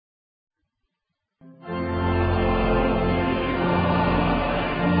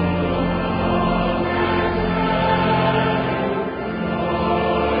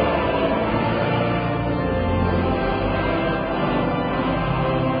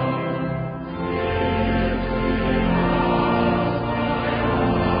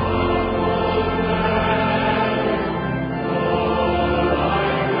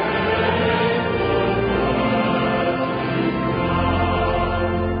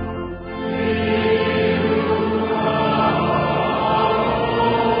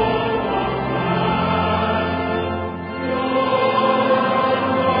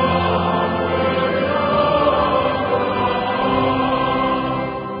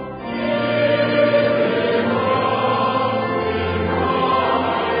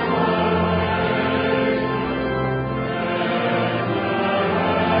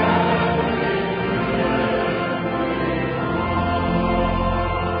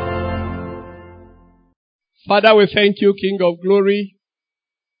Father, we thank you, King of Glory,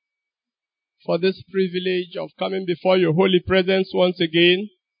 for this privilege of coming before your holy presence once again.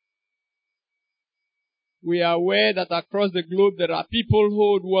 We are aware that across the globe there are people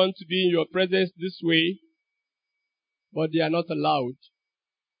who would want to be in your presence this way, but they are not allowed.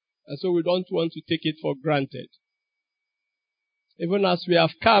 And so we don't want to take it for granted. Even as we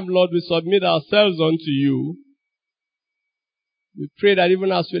have come, Lord, we submit ourselves unto you. We pray that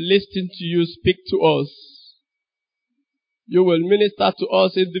even as we listen to you speak to us, you will minister to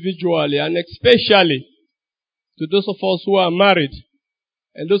us individually and especially to those of us who are married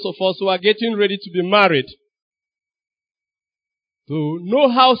and those of us who are getting ready to be married, to know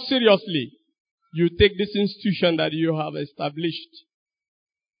how seriously you take this institution that you have established.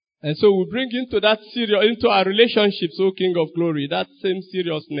 And so we bring into our relationships, O King of Glory, that same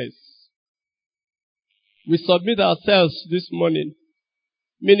seriousness. We submit ourselves this morning.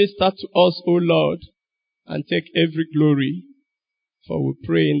 Minister to us, O Lord, and take every glory, for we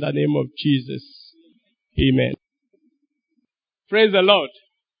pray in the name of Jesus. Amen. Praise the Lord.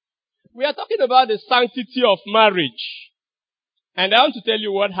 We are talking about the sanctity of marriage. And I want to tell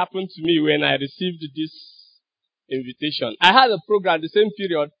you what happened to me when I received this invitation. I had a program the same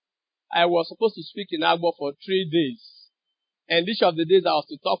period. I was supposed to speak in Agbo for 3 days. And each of the days I was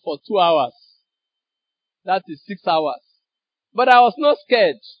to talk for 2 hours. That is 6 hours. But I was not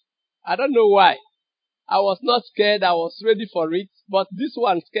scared. I don't know why. I was not scared. I was ready for it. But this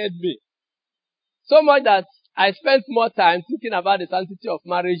one scared me. So much that I spent more time thinking about the sanctity of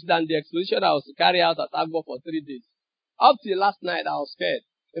marriage than the exposition I was to carry out at Agbo for 3 days. Up till last night, I was scared.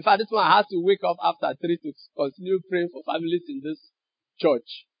 In fact, this one I had to wake up after 3 to continue praying for families in this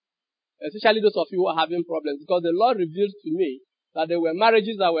church. Especially those of you who are having problems. Because the Lord revealed to me that there were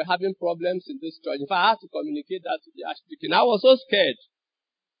marriages that were having problems in this church. In fact, I had to communicate that to the Archdeacon. I was so scared.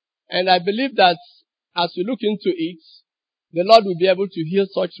 And I believe that as we look into it, the Lord will be able to heal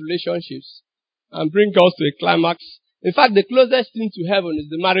such relationships and bring us to a climax. In fact, the closest thing to heaven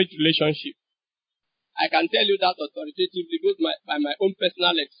is the marriage relationship. I can tell you that authoritatively, both by my own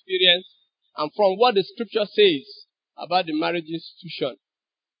personal experience and from what the scripture says about the marriage institution.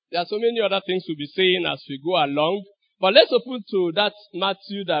 There are so many other things we'll be saying as we go along. But let's open to that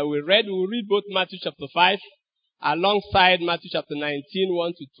Matthew that we read. We'll read both Matthew chapter 5 alongside Matthew chapter 19,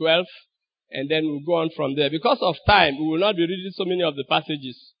 1 to 12. And then we'll go on from there. Because of time, we will not be reading so many of the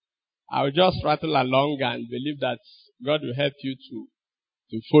passages. I will just rattle along and believe that God will help you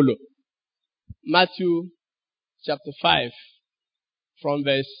to follow. Matthew chapter 5 from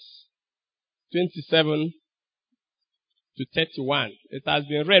verse 27 to 31. It has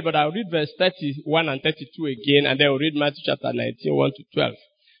been read, but I'll read verse 31 and 32 again, and then we'll read Matthew chapter 19, 1 to 12.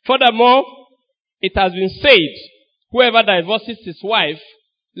 Furthermore, it has been said, whoever divorces his wife,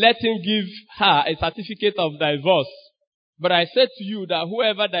 let him give her a certificate of divorce. But I say to you that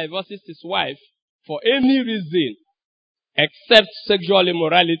whoever divorces his wife for any reason, except sexual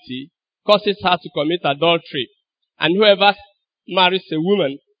immorality, causes her to commit adultery. And whoever marries a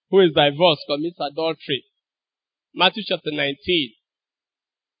woman who is divorced commits adultery. Matthew chapter 19,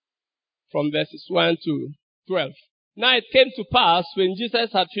 from verses 1 to 12. Now it came to pass when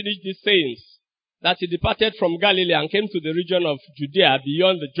Jesus had finished these sayings, that he departed from Galilee and came to the region of Judea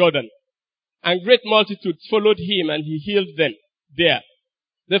beyond the Jordan. And great multitudes followed him, and he healed them there.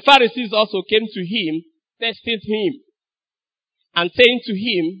 The Pharisees also came to him, testing him, and saying to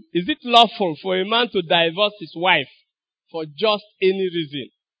him, is it lawful for a man to divorce his wife for just any reason?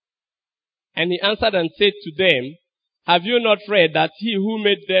 And he answered and said to them, have you not read that he who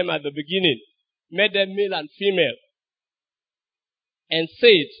made them at the beginning made them male and female? And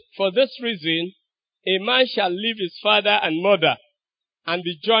said, for this reason, a man shall leave his father and mother and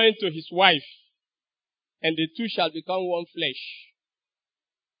be joined to his wife, and the two shall become one flesh.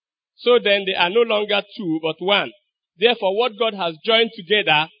 So then they are no longer two, but one. Therefore, what God has joined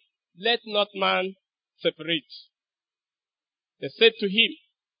together, let not man separate. They said to him,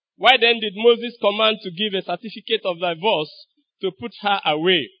 why then did Moses command to give a certificate of divorce to put her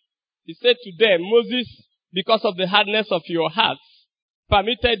away? He said to them, Moses, because of the hardness of your hearts,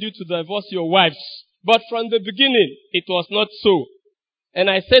 permitted you to divorce your wives. But from the beginning, it was not so. And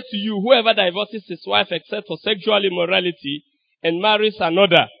I said to you, whoever divorces his wife except for sexual immorality and marries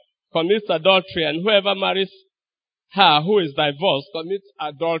another commits adultery, and whoever marries her who is divorced commits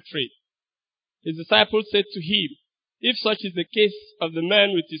adultery. His disciples said to him, if such is the case of the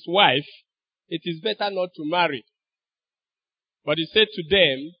man with his wife, it is better not to marry. But he said to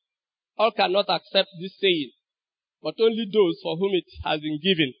them, all cannot accept this saying, but only those for whom it has been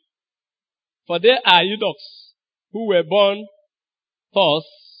given. For there are eunuchs who were born thus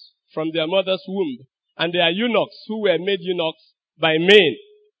from their mother's womb, and there are eunuchs who were made eunuchs by men,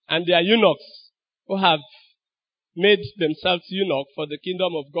 and there are eunuchs who have made themselves eunuch for the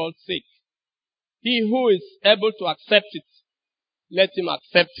kingdom of God's sake. He who is able to accept it, let him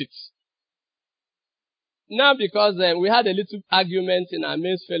accept it. Now, because we had a little argument in our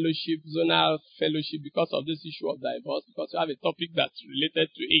men's fellowship, zonal fellowship, because of this issue of divorce, because we have a topic that's related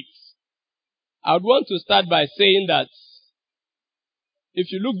to it, I would want to start by saying that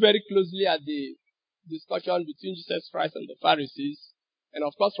if you look very closely at the discussion between Jesus Christ and the Pharisees, and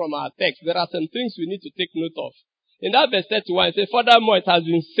of course from our text, there are some things we need to take note of. In that verse 31, it says, furthermore, it has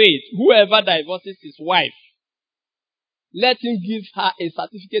been said, whoever divorces his wife, let him give her a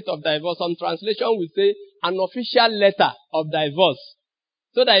certificate of divorce. Some translation will say an official letter of divorce.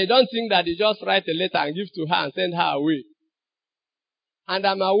 So that you don't think that you just write a letter and give to her and send her away. And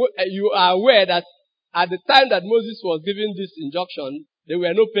you are aware that at the time that Moses was giving this injunction, there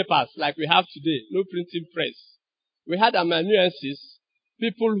were no papers like we have today, no printing press. We had amanuenses,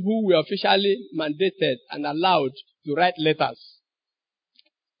 people who were officially mandated and allowed to write letters.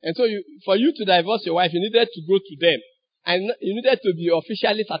 And so for you to divorce your wife, you needed to go to them. And you needed to be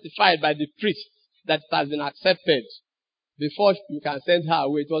officially certified by the priest that it has been accepted before you can send her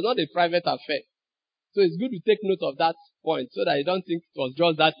away. It was not a private affair. So it's good to take note of that point so that you don't think it was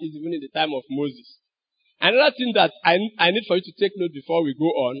just that easy even in the time of Moses. Another thing that I need for you to take note before we go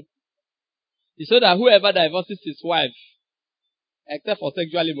on is so that whoever divorces his wife, except for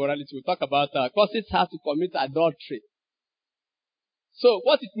sexual immorality, we'll talk about causes her to commit adultery. So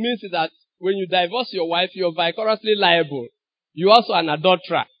what it means is that when you divorce your wife, you're vicariously liable. You're also an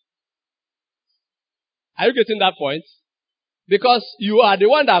adulterer. Are you getting that point? Because you are the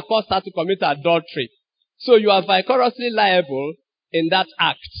one that caused her to commit adultery. So you are vicariously liable in that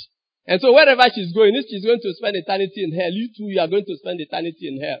act. And so wherever she's going, if she's going to spend eternity in hell, you too, you are going to spend eternity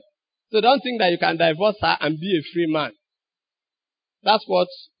in hell. So don't think that you can divorce her and be a free man. That's what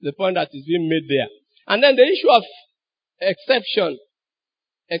the point that is being made there. And then the issue of exception,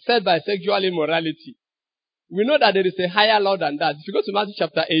 except by sexual immorality. We know that there is a higher law than that. If you go to Matthew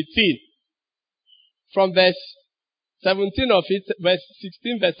chapter 18, from verse 17 of it, verse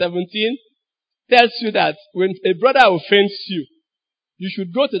 16, verse 17, tells you that when a brother offends you, you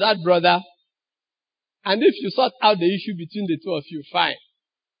should go to that brother, and if you sort out the issue between the two of you, fine.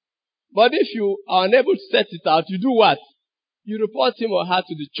 But if you are unable to set it out, you do what? You report him or her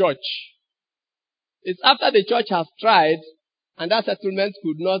to the church. It's after the church has tried, and that settlement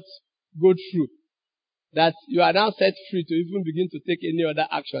could not go through, that you are now set free to even begin to take any other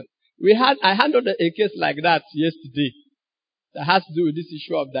action. I handled a case like that yesterday that has to do with this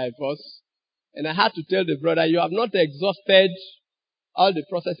issue of divorce. And I had to tell the brother, you have not exhausted all the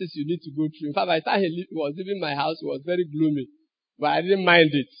processes you need to go through. In fact, by the time he was leaving my house, it was very gloomy. But I didn't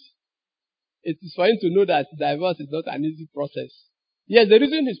mind it. It is for him to know that divorce is not an easy process. Yes, the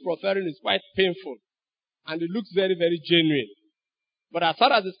reason he's proffering is quite painful. And it looks very, very genuine. But as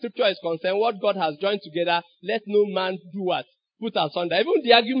far as the scripture is concerned, what God has joined together, let no man do what? Put asunder. Even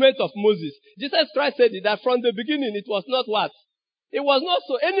the argument of Moses. Jesus Christ said that from the beginning it was not what? It was not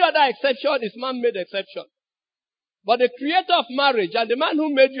so. Any other exception is man-made exception. But the creator of marriage and the man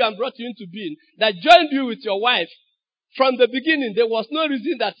who made you and brought you into being, that joined you with your wife, from the beginning, there was no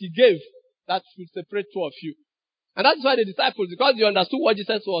reason that he gave that would separate two of you. And that's why the disciples, because they understood what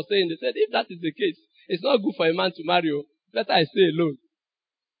Jesus was saying, they said, if that is the case, it's not good for a man to marry you. Better I stay alone.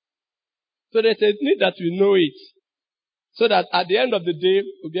 So there's a need that we know it. So that at the end of the day,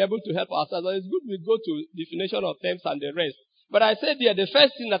 we'll be able to help ourselves. And it's good we go to definition of terms and the rest. But I said here, the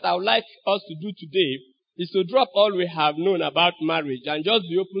first thing that I would like us to do today is to drop all we have known about marriage and just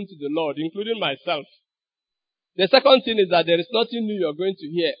be open to the Lord, including myself. The second thing is that there is nothing new you're going to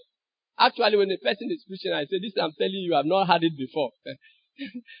hear. Actually, when a person is preaching, I say, this I'm telling you, I've not heard it before.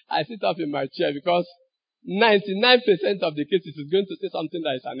 I sit up in my chair because 99% of the cases is going to say something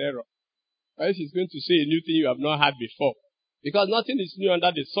that is an error. Or else he's going to say a new thing you have not heard before. Because nothing is new under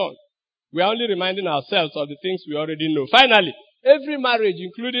the sun. We are only reminding ourselves of the things we already know. Finally, every marriage,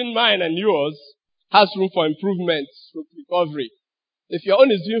 including mine and yours, has room for improvement, recovery. If your own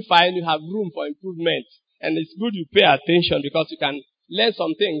is doing fine, you have room for improvement. And it's good you pay attention because you can learn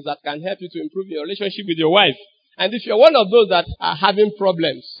some things that can help you to improve your relationship with your wife. And if you're one of those that are having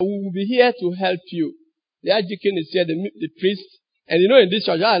problems, we will be here to help you. The archdeacon is here, the priest. And in this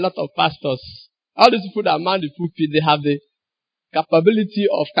church, there are a lot of pastors. All these people that man the pulpit, they have the capability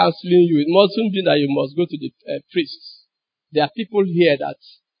of counseling you. It mustn't be that you must go to the priests. There are people here that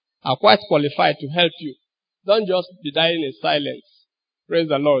are quite qualified to help you. Don't just be dying in silence. Praise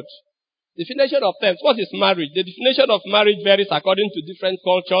the Lord. Definition of terms. What is marriage? The definition of marriage varies according to different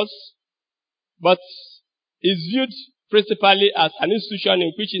cultures, but is viewed principally as an institution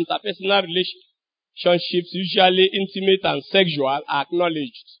in which interpersonal relationships, usually intimate and sexual, are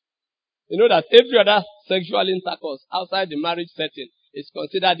acknowledged. You know that every other sexual intercourse outside the marriage setting is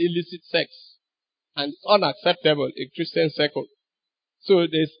considered illicit sex and unacceptable in Christian circle. So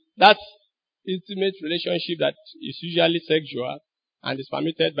there's that intimate relationship that is usually sexual and is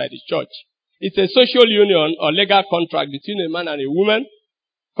permitted by the church. It's a social union or legal contract between a man and a woman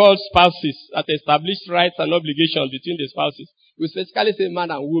called spouses that establish rights and obligations between the spouses. We specifically say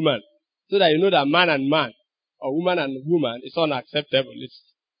man and woman so that you know that man and man or woman and woman is unacceptable. It's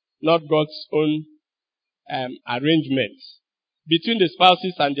not God's own arrangement. Between the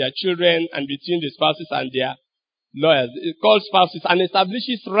spouses and their children and between the spouses and their lawyers. It's called spouses and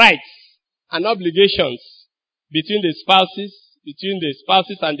establishes rights and obligations between the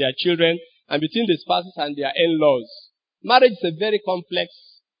spouses and their children, and between the spouses and their in-laws. Marriage is a very complex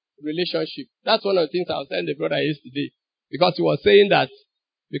relationship. That's one of the things I was telling the brother yesterday. Because he was saying that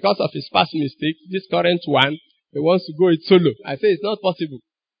because of his past mistake, this current one, he wants to go it solo. I say it's not possible.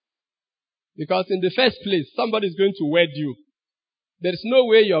 Because in the first place, somebody is going to wed you. There is no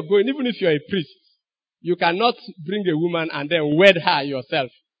way you're going, even if you're a priest, you cannot bring a woman and then wed her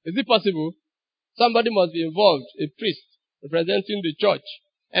yourself. Is it possible? Somebody must be involved, a priest, representing the church.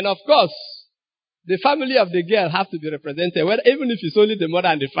 And of course, the family of the girl have to be represented, even if it's only the mother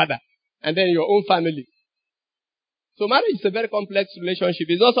and the father, and then your own family. So marriage is a very complex relationship.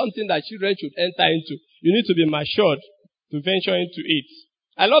 It's not something that children should enter into. You need to be matured to venture into it.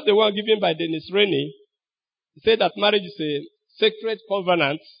 I love the one given by Dennis Rennie. He said that marriage is a sacred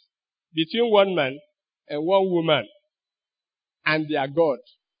covenant between one man and one woman and their God.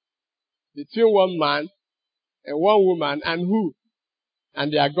 Between one man and one woman and who?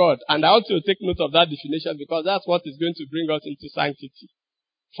 And their God. And I also take note of that definition because that's what is going to bring us into sanctity.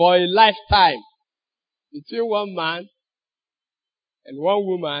 For a lifetime, between one man and one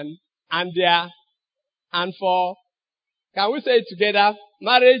woman and for, can we say it together?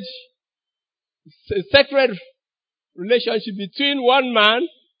 Marriage is a sacred relationship between one man,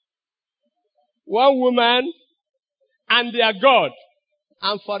 one woman, and their God.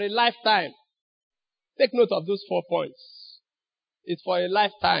 And for a lifetime. Take note of those 4 points. It's for a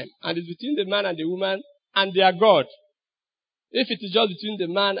lifetime. And it's between the man and the woman and their God. If it is just between the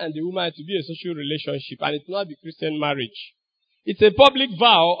man and the woman, it will be a social relationship and it will not be Christian marriage. It's a public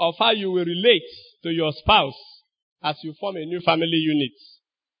vow of how you will relate to your spouse as you form a new family unit.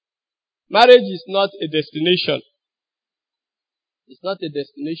 Marriage is not a destination. It's not a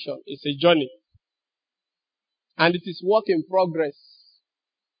destination. It's a journey. And it is work in progress.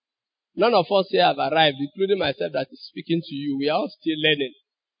 None of us here have arrived, including myself that is speaking to you. We are all still learning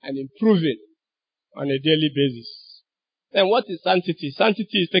and improving on a daily basis. Then what is sanctity?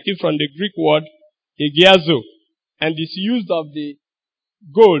 Sanctity is taken from the Greek word hagiazo and is used of the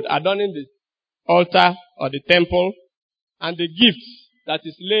gold adorning the altar or the temple and the gifts that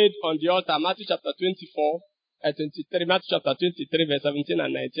is laid on the altar. Matthew chapter 23, Matthew chapter 23 verse 17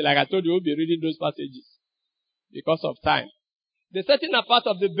 and 19. Like I told you, we'll be reading those passages because of time. The setting apart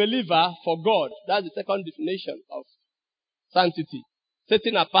of the believer for God. That's the second definition of sanctity.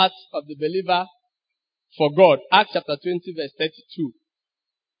 Setting apart of the believer for God. Acts chapter 20 verse 32.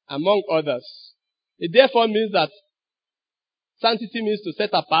 Among others. It therefore means that sanctity means to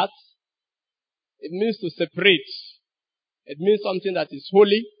set apart. It means to separate. It means something that is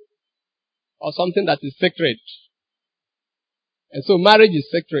holy or something that is sacred. And so marriage is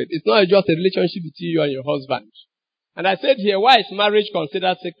sacred. It's not just a relationship between you and your husband. And I said here, why is marriage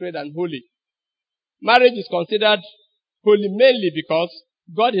considered sacred and holy? Marriage is considered holy mainly because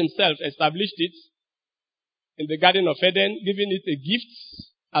God himself established it in the Garden of Eden, giving it a gift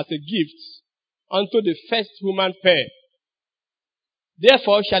as a gift unto the first human pair.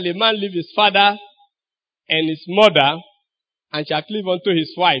 Therefore shall a man leave his father and his mother, and shall cleave unto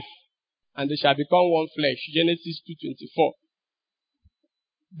his wife, and they shall become one flesh. Genesis 2:24.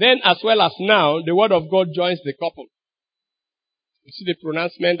 Then as well as now, the word of God joins the couple. You see the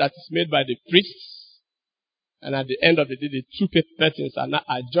pronouncement that is made by the priests, and at the end of the day, the two persons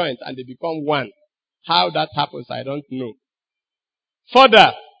are joined and they become one. How that happens, I don't know.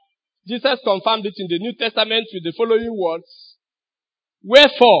 Further, Jesus confirmed it in the New Testament with the following words: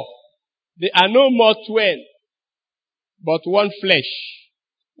 wherefore, they are no more twain, but one flesh.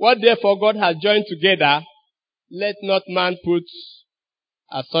 What therefore God has joined together, let not man put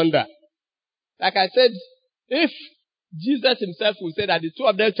asunder. Like I said, if Jesus himself will say that the two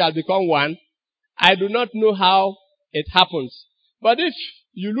of them shall become one, I do not know how it happens. But if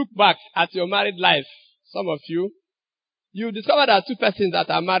you look back at your married life, some of you, you discover there are two persons that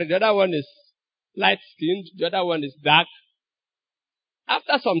are married. The other one is light-skinned, the other one is dark.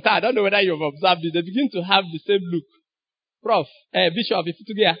 After some time, I don't know whether you've observed it, they begin to have the same look. Prof, Bishop, if you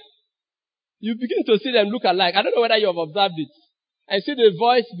together, you begin to see them look alike. I don't know whether you have observed it. I see the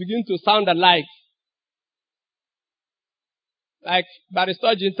voice begin to sound alike. Like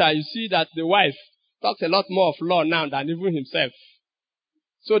Barrister Jinta, you see that the wife talks a lot more of law now than even himself.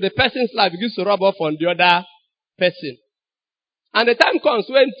 So the person's life begins to rub off on the other person. And the time comes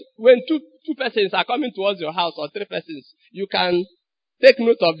when two persons are coming towards your house, or three persons, you can take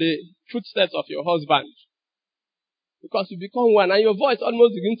note of the footsteps of your husband. Because you become one and your voice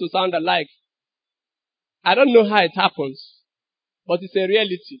almost begins to sound alike. I don't know how it happens, but it's a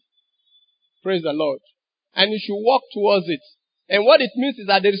reality. Praise the Lord. And you should walk towards it. And what it means is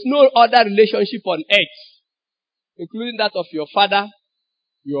that there is no other relationship on earth, including that of your father,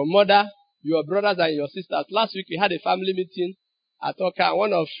 your mother, your brothers and your sisters. Last week we had a family meeting at Oka.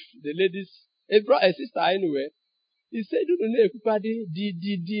 One of the ladies, a sister anyway, he said,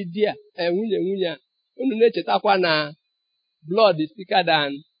 blood is thicker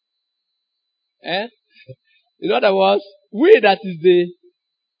than, in other words, we that is the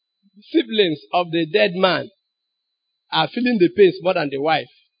siblings of the dead man are feeling the pains more than the wife,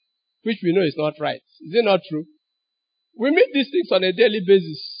 which we know is not right. Is it not true? We meet these things on a daily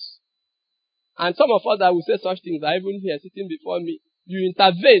basis. And some of us that will say such things are even here sitting before me. You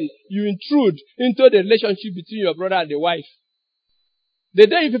intervene, you intrude into the relationship between your brother and the wife. The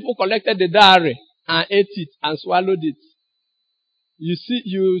day you people collected the dowry and ate it and swallowed it, you see,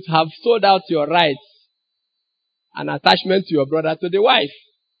 you have sold out your rights and attachment to your brother, to the wife.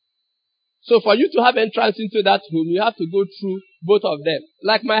 So for you to have entrance into that home, you have to go through both of them.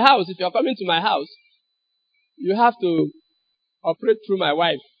 Like my house, if you're coming to my house, you have to operate through my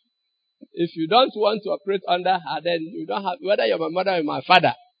wife. If you don't want to operate under her, then you don't have, whether you're my mother or my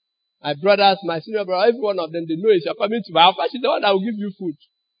father, my brothers, my senior brother, every one of them, they know if you're coming to my house, she's the one that will give you food.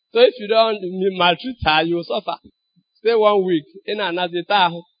 So if you don't maltreat her, you will suffer. Stay 1 week in another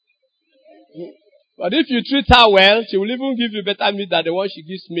town. But if you treat her well, she will even give you better meat than the one she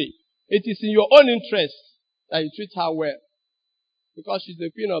gives me. It is in your own interest that you treat her well, because she's the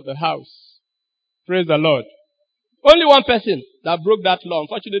queen of the house. Praise the Lord. Only one person that broke that law.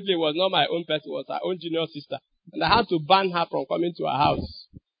 Unfortunately, it was not my own person, it was her own junior sister. And I had to ban her from coming to her house.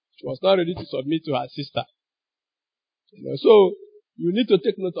 She was not ready to submit to her sister. So, you need to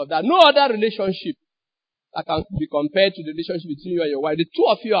take note of that. No other relationship that can be compared to the relationship between you and your wife. The two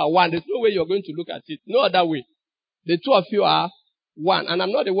of you are one. There's no way you're going to look at it. No other way. The two of you are one. And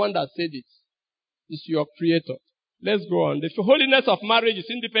I'm not the one that said it. It's your creator. Let's go on. The holiness of marriage is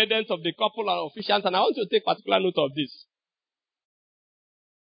independent of the couple and officiants, and I want to take particular note of this.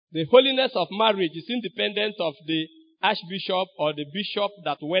 The holiness of marriage is independent of the archbishop or the bishop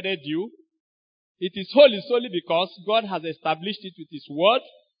that wedded you. It is holy solely because God has established it with His word.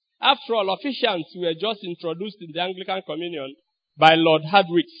 After all, officiants were just introduced in the Anglican Communion by Lord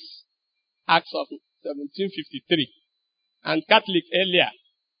Hardwicke's Acts of 1753, and Catholic earlier,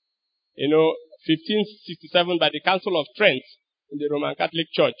 1567 by the Council of Trent in the Roman Catholic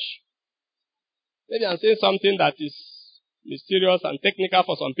Church. Maybe I'm saying something that is mysterious and technical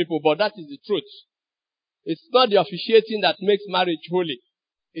for some people, but that is the truth. It's not the officiating that makes marriage holy.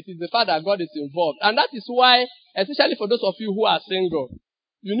 It is the fact that God is involved. And that is why, especially for those of you who are single,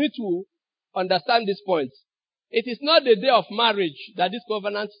 you need to understand this point. It is not the day of marriage that this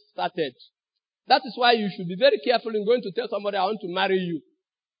covenant started. That is why you should be very careful in going to tell somebody, I want to marry you.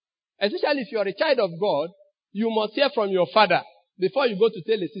 Especially if you are a child of God, you must hear from your father before you go to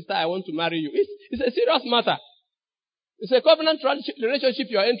tell a sister, I want to marry you. It's a serious matter. It's a covenant relationship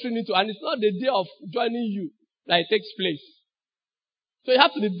you are entering into, and it's not the day of joining you that it takes place. So you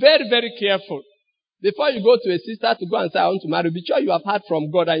have to be very, very careful. Before you go to a sister to go and say, I want to marry, be sure you have heard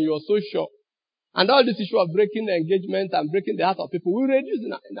from God and you are so sure. And all this issue of breaking the engagement and breaking the heart of people will reduce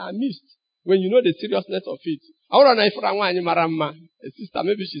in our midst when you know the seriousness of it. A sister,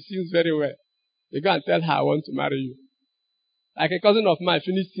 maybe she sings very well. You go and tell her, I want to marry you. Like a cousin of mine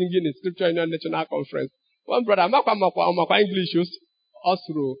finished singing in Scripture Union National Conference. One brother, English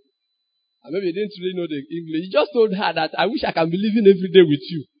Osro. And maybe he didn't really know the English. He just told her that I wish I can be living every day with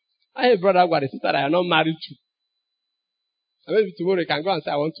you. I have a brother got a sister that I am not married to. And maybe tomorrow you can go and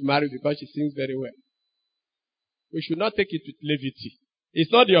say I want to marry because she sings very well. We should not take it with levity.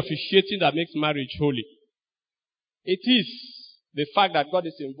 It's not the officiating that makes marriage holy. It is the fact that God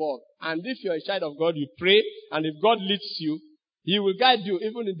is involved. And if you're a child of God, you pray, and if God leads you, He will guide you,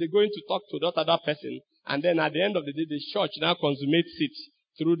 even if they're going to talk to that other person. And then at the end of the day, the church now consummates it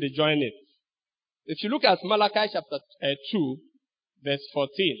through the joining. If you look at Malachi chapter 2, verse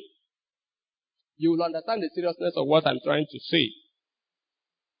 14, you will understand the seriousness of what I'm trying to say.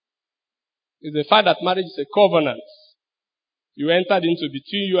 It's the fact that marriage is a covenant you entered into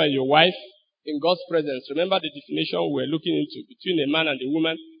between you and your wife in God's presence. Remember the definition we're looking into between a man and a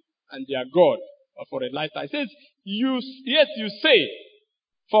woman and their God for a lifetime. It says, yet you say,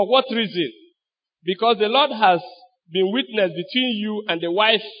 for what reason? Because the Lord has been witness between you and the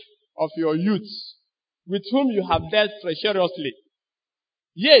wife of your youth, with whom you have dealt treacherously.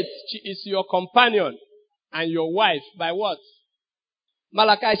 Yet she is your companion and your wife by what?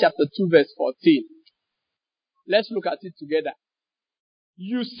 Malachi chapter 2 verse 14. Let's look at it together.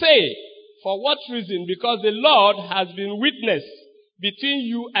 You say, for what reason? Because the Lord has been witness between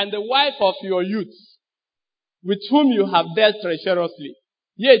you and the wife of your youth, with whom you have dealt treacherously.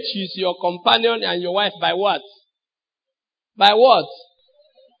 Yet she is your companion and your wife by what? By what?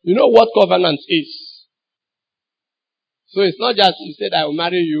 You know what covenant is. So it's not just you said I will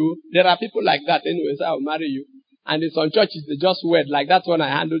marry you. There are people like that anyway, say I will marry you. And in some churches they just wed. Like that one I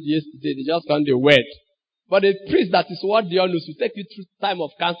handled yesterday, they just can't do wed. But a priest that is what the honors will take you through time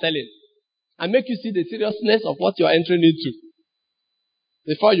of counseling and make you see the seriousness of what you are entering into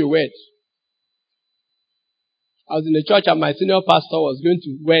before you wed. I was in a church and my senior pastor was going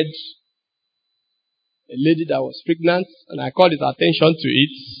to wed a lady that was pregnant, and I called his attention to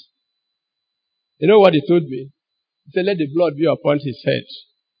it. You know what he told me? He said, let the blood be upon his head.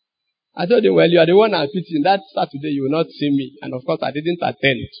 I told him, well, you are the one I'm preaching. That Saturday you will not see me. And of course I didn't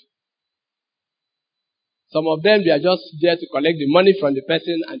attend. Some of them, they are just there to collect the money from the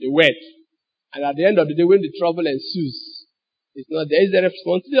person and the wed. And at the end of the day, when the trouble ensues, it's not there. Is the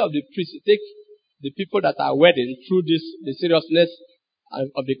responsibility of the priest to take the people that are wedding through this, the seriousness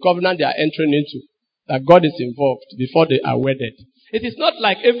of the covenant they are entering into. That God is involved before they are wedded. It is not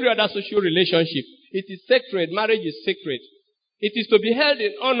like every other social relationship. It is sacred. Marriage is sacred. It is to be held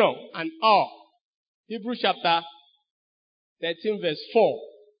in honor and awe. Hebrews chapter 13 verse 4.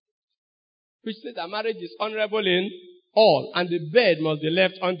 Which says that marriage is honorable in all, and the bed must be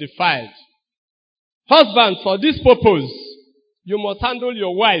left undefiled. Husbands, for this purpose, you must handle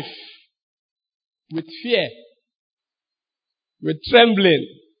your wife with fear, with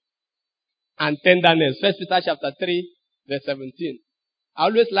trembling, and tenderness. 1 Peter chapter 3, verse 17. I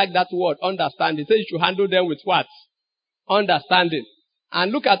always like that word, understanding. It says you should handle them with what? Understanding.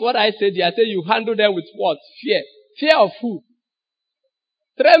 And look at what I said here. I said you handle them with what? Fear. Fear of who?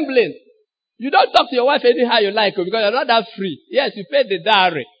 Trembling. You don't talk to your wife anyhow you like because you're not that free. Yes, you pay the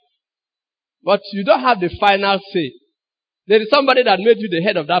dowry. But you don't have the final say. There is somebody that made you the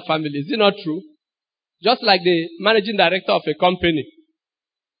head of that family. Is it not true? Just like the managing director of a company.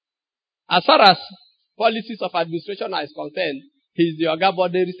 As far as policies of administration are concerned, he is the Oga,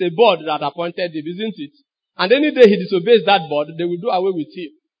 but there is a board that appointed him, isn't it? And any day he disobeys that board, they will do away with him.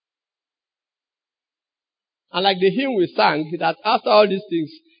 And like the hymn we sang, that after all these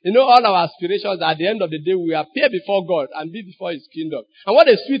things, you know, all our aspirations at the end of the day, we appear before God and be before His kingdom. And what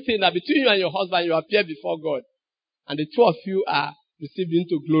a sweet thing that between you and your husband, you appear before God. And the two of you are received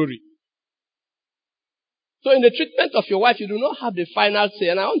into glory. So in the treatment of your wife, you do not have the final say.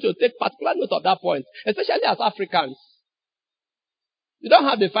 And I want to take particular note of that point, especially as Africans. You don't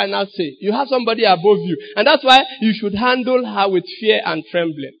have the final say. You have somebody above you. And that's why you should handle her with fear and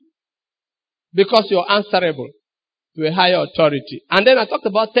trembling. Because you're answerable to a higher authority. And then I talked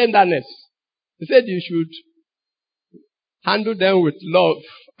about tenderness. He said you should handle them with love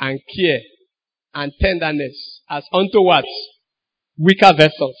and care and tenderness as unto what? Weaker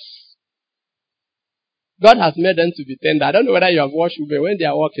vessels. God has made them to be tender. I don't know whether you have watched women when they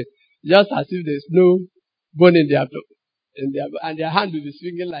are walking, just as if there's no bone in their blood. And their hand will be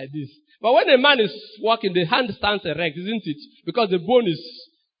swinging like this. But when a man is walking, the hand stands erect, isn't it? Because the bone is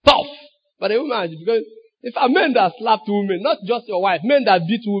tough. But a woman, because if a man that slapped women, not just your wife, men that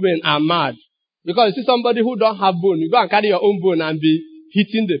beat women are mad. Because you see somebody who don't have bone, you go and carry your own bone and be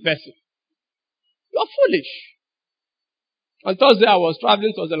hitting the person. You're foolish. On Thursday, I was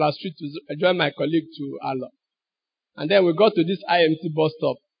traveling to the last street to join my colleague to Allah. And then we got to this IMT bus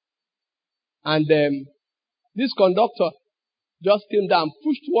stop. And this conductor just came down,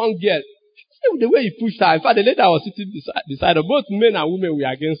 pushed one girl. The way he pushed her, in fact, the lady I was sitting beside her, both men and women were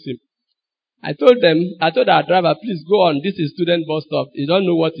against him. I told our driver, please go on, this is student bus stop. He don't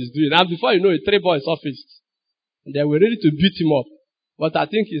know what he's doing. And before you know it, 3 boys surfaced. And they were ready to beat him up. But I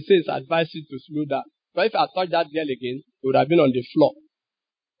think he says advise him to slow down. But if I touched that girl again, he would have been on the floor.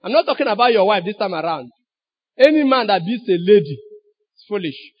 I'm not talking about your wife this time around. Any man that beats a lady is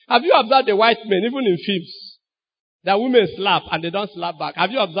foolish. Have you observed the white men, even in films, that women slap and they don't slap back? Have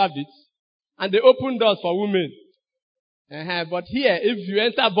you observed it? And they open doors for women. But here, if you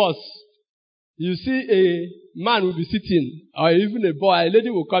enter bus, you see a man will be sitting, or even a boy, a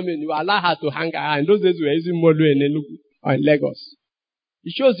lady will come in, you allow her to hang her. In those days, we were using Molo in Enugu or in Lagos.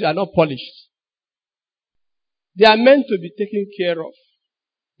 It shows you are not polished. They are meant to be taken care of.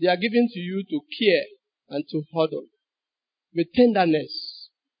 They are given to you to care and to huddle with tenderness.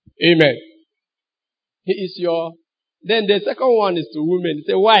 Amen. He is your. Then the second one is to women.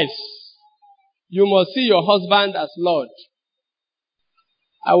 It's a wives. You must see your husband as Lord.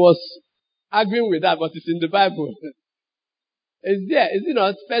 I was arguing with that, but it's in the Bible. It's there, is it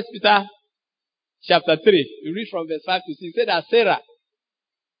not? 1 Peter chapter 3. You read from verse 5 to 6. It said that Sarah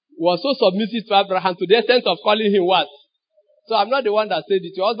was so submissive to Abraham to the extent of calling him what? So I'm not the one that said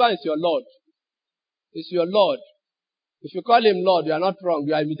it. Your husband is your Lord. It's your Lord. If you call him Lord, you are not wrong.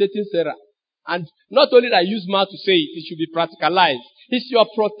 You are imitating Sarah. And not only that I use mouth to say it, it should be practicalized. He's your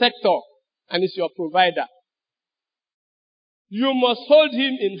protector and he's your provider. You must hold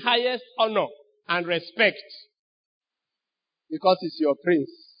him in highest honor and respect because he's your prince.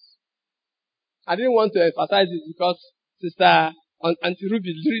 I didn't want to emphasize it because Sister Auntie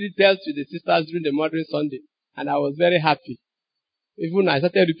Ruby really tells to the sisters during the Mothering Sunday, and I was very happy. Even I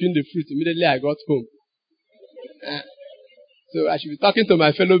started reaping the fruit immediately I got home. So I should be talking to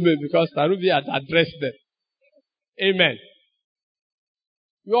my fellow men because Sister Ruby had addressed them. Amen.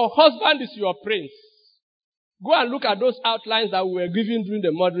 Your husband is your prince. Go and look at those outlines that we were given during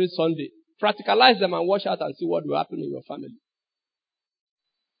the Mothering Sunday. Practicalize them and watch out and see what will happen in your family.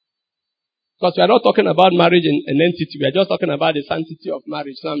 Because we are not talking about marriage in an entity. We are just talking about the sanctity of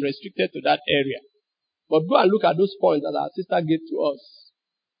marriage. So I'm restricted to that area. But go and look at those points that our sister gave to us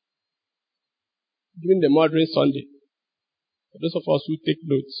during the Mothering Sunday. For those of us who take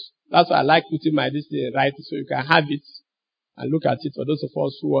notes. That's why I like putting my this thing in writing so you can have it and look at it for those of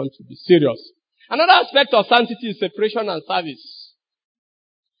us who want to be serious. Another aspect of sanctity is separation and service.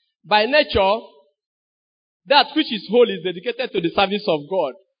 By nature, that which is holy is dedicated to the service of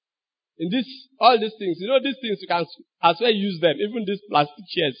God. In this, all these things, these things you can as well use them, even these plastic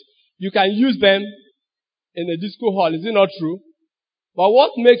chairs. You can use them in a disco hall, is it not true? But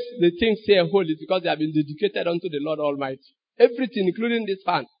what makes the things here holy is because they have been dedicated unto the Lord Almighty. Everything, including this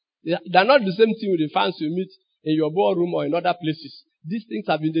fan. They are not the same thing with the fans you meet in your ballroom or in other places. These things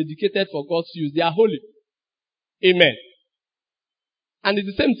have been dedicated for God's use. They are holy. Amen. And it's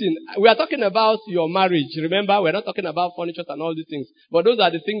the same thing. We are talking about your marriage. Remember, we're not talking about furniture and all these things. But those are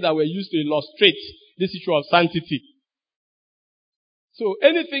the things that were used to illustrate this issue of sanctity. So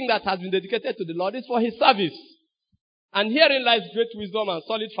anything that has been dedicated to the Lord is for his service. And herein lies great wisdom and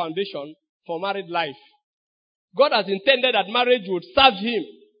solid foundation for married life. God has intended that marriage would serve him.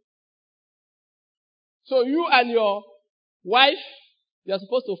 So you and your wife, you are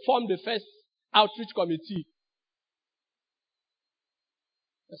supposed to form the first outreach committee.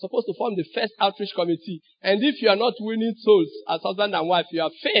 You're supposed to form the first outreach committee. And if you are not winning souls as husband and wife, you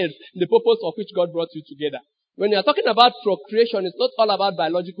have failed in the purpose of which God brought you together. When you are talking about procreation, it's not all about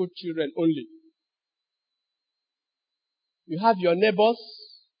biological children only. You have your neighbors.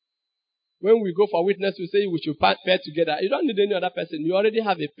 When we go for witness, we say we should pair together. You don't need any other person. You already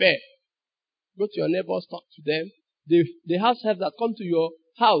have a pair. Go to your neighbors, talk to them. The house help that come to your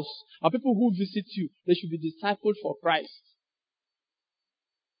house are people who visit you. They should be discipled for Christ.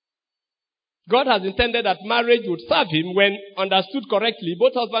 God has intended that marriage would serve him when understood correctly.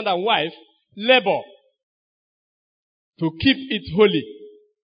 Both husband and wife labor to keep it holy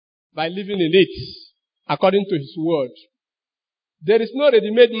by living in it according to his word. There is no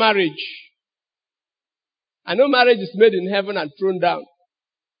ready-made marriage. I know marriage is made in heaven and thrown down.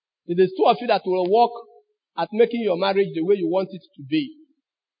 It is two of you that will work at making your marriage the way you want it to be.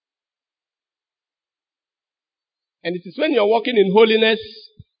 And it is when you're walking in holiness,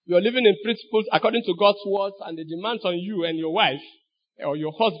 you're living in principles according to God's words and the demands on you and your wife or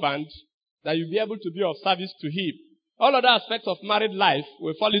your husband that you'll be able to be of service to him. All other aspects of married life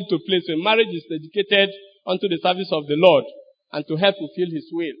will fall into place when marriage is dedicated unto the service of the Lord and to help fulfill his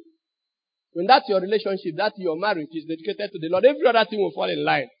will. When that's your relationship, that your marriage is dedicated to the Lord, every other thing will fall in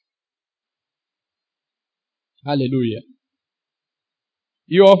line. Hallelujah.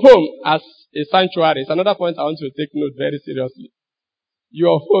 Your home as a sanctuary is another point I want you to take note very seriously.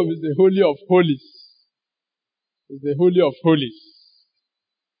 Your home is the Holy of Holies. It's the Holy of Holies.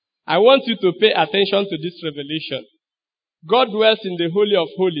 I want you to pay attention to this revelation. God dwells in the Holy of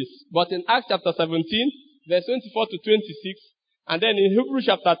Holies. But in Acts chapter 17, verse 24 to 26, and then in Hebrews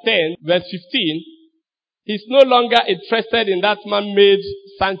chapter 10, verse 15, he's no longer interested in that man-made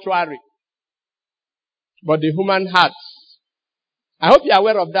sanctuary, but the human heart. I hope you're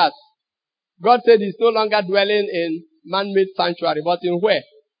aware of that. God said he's no longer dwelling in man-made sanctuary, but in where?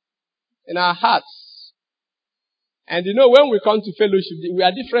 In our hearts. And you know, when we come to fellowship, we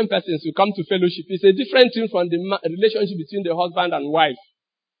are different persons. We come to fellowship. It's a different thing from the relationship between the husband and wife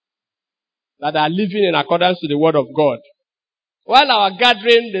that are living in accordance to the word of God. While our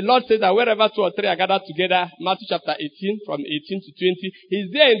gathering, the Lord says that wherever 2 or 3 are gathered together, Matthew chapter 18, from 18 to 20,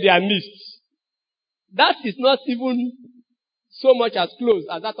 he's there in their midst. That is not even so much as close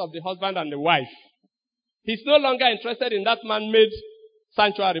as that of the husband and the wife. He's no longer interested in that man-made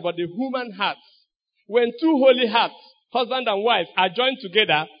sanctuary, but the human heart. When 2 holy hearts, husband and wife, are joined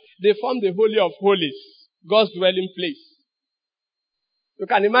together, they form the Holy of Holies, God's dwelling place. You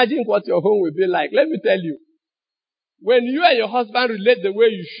can imagine what your home will be like. Let me tell you. When you and your husband relate the way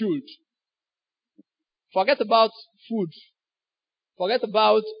you should, forget about food, forget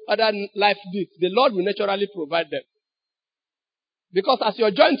about other life needs. The Lord will naturally provide them. Because as you're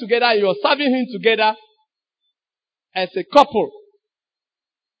joined together and you're serving him together as a couple,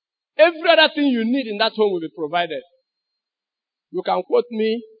 every other thing you need in that home will be provided. You can quote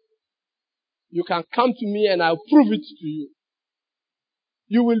me, you can come to me and I'll prove it to you.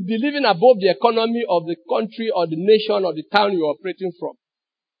 You will be living above the economy of the country or the nation or the town you're operating from.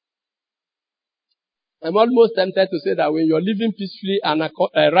 I'm almost tempted to say that when you're living peacefully and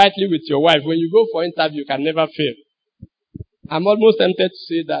rightly with your wife, when you go for interview, you can never fail. I'm almost tempted to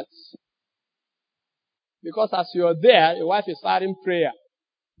say that. Because as you're there, your wife is firing prayer.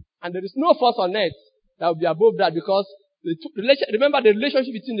 And there is no force on earth that will be above that, because remember, the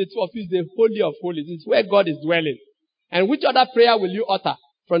relationship between the two of you is the Holy of Holies. It's where God is dwelling. And which other prayer will you utter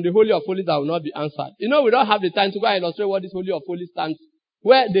from the Holy of Holies that will not be answered? You know, we don't have the time to go and illustrate what this Holy of Holies stands,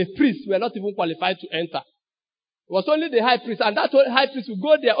 where the priests were not even qualified to enter. It was only the high priest, and that high priest will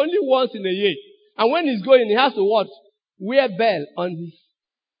go there only once in a year. And when he's going, he has to what? Wear bell on his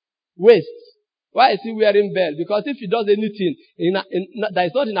waist. Why is he wearing bell? Because if he does anything that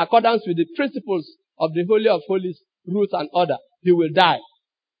is not in accordance with the principles of the Holy of Holies, rules and order, he will die.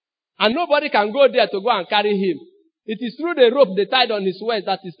 And nobody can go there to go and carry him. It is through the rope they tied on his waist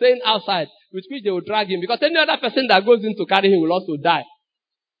that is staying outside, with which they will drag him. Because any other person that goes in to carry him will also die.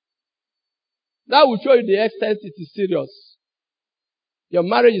 That will show you the extent it is serious. Your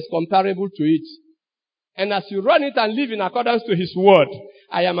marriage is comparable to it. And as you run it and live in accordance to his word,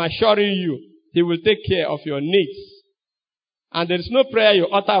 I am assuring you, he will take care of your needs. And there is no prayer you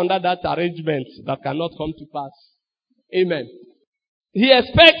utter under that arrangement that cannot come to pass. Amen. He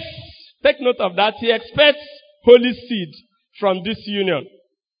expects, take note of that, he expects holy seed from this union.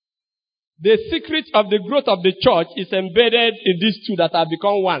 The secret of the growth of the church is embedded in these two that have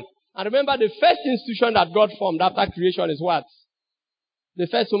become one. And remember, the first institution that God formed after creation is what? The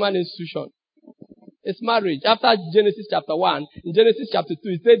first human institution. It's marriage. After Genesis chapter 1, in Genesis chapter 2,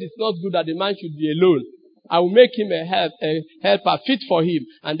 it said it's not good that the man should be alone. I will make him a helper fit for him.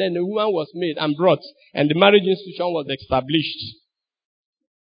 And then the woman was made and brought, and the marriage institution was established.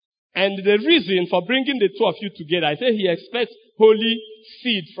 And the reason for bringing the two of you together, I say he expects holy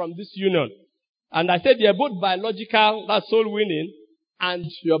seed from this union. And I said they are both biological, that's soul winning, and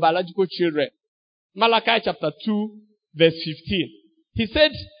your biological children. Malachi chapter 2, verse 15. He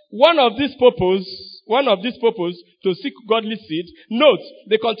said, one of these purpose to seek godly seed. Note,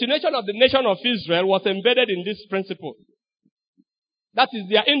 the continuation of the nation of Israel was embedded in this principle. That is,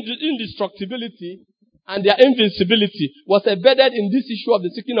 their indestructibility and their invincibility was embedded in this issue of the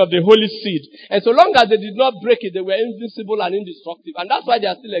seeking of the holy seed. And so long as they did not break it, they were invincible and indestructible. And that's why they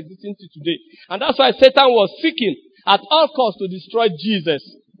are still existing to today. And that's why Satan was seeking at all costs to destroy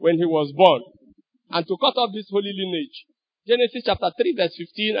Jesus when he was born and to cut off this holy lineage. Genesis chapter 3 verse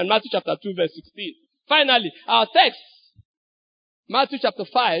 15 and Matthew chapter 2 verse 16. Finally, our text, Matthew chapter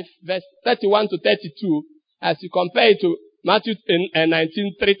 5 verse 31 to 32, as you compare it to Matthew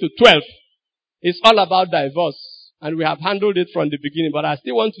 19:3-12, it's all about divorce. And we have handled it from the beginning. But I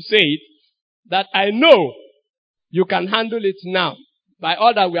still want to say it, that I know you can handle it now. By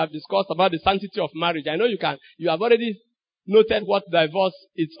all that we have discussed about the sanctity of marriage, I know you can. You have already noted what divorce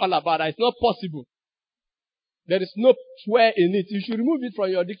is all about. It's not possible. There is no swear in it. You should remove it from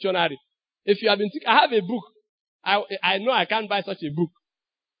your dictionary. If you have been thinking, I have a book. I know I can't buy such a book.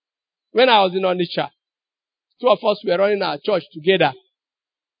 When I was in Onitsha, two of us were running our church together.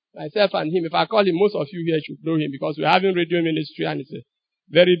 Myself and him. If I call him, most of you here should know him because we're having radio ministry and he's a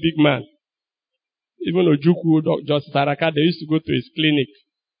very big man. Even Ojukwu, Justice Araka, they used to go to his clinic.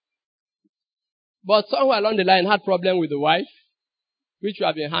 But somewhere along the line had problem with the wife, which we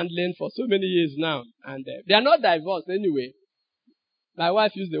have been handling for so many years now. And they are not divorced anyway. My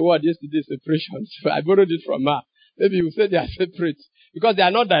wife used the word yesterday, separation. So I borrowed it from her. Maybe you say they are separate. Because they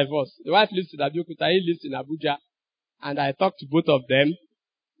are not divorced. The wife lives in Abeokuta, he lives in Abuja. And I talked to both of them.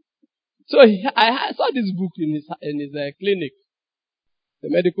 So I saw this book in his clinic. The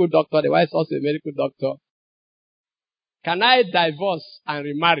medical doctor, the wife is also a medical doctor. Can I divorce and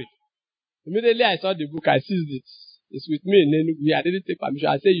remarry? Immediately I saw the book, I seized it. It's with me in Enugu. I didn't take permission.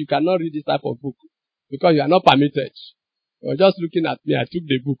 I said, you cannot read this type of book because you are not permitted. You were just looking at me. I took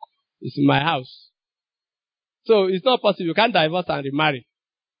the book. It's in my house. So it's not possible. You can't divorce and remarry.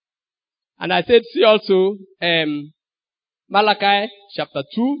 And I said, see also, Malachi chapter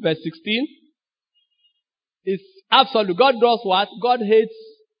 2 verse 16. It's absolute. God does what? God hates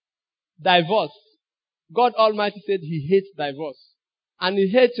divorce. God Almighty said he hates divorce. And he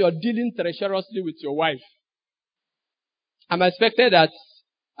hates your dealing treacherously with your wife. I'm expected that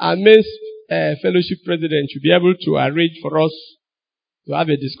our men's fellowship president should be able to arrange for us to have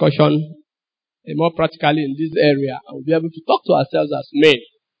a discussion more practically in this area. And we'll be able to talk to ourselves as men.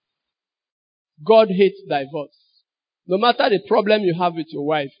 God hates divorce. No matter the problem you have with your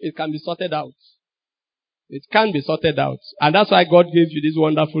wife, it can be sorted out. It can be sorted out. And that's why God gave you these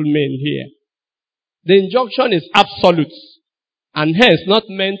wonderful men here. The injunction is absolute. And hence not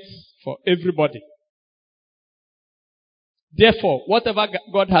meant for everybody. Therefore, whatever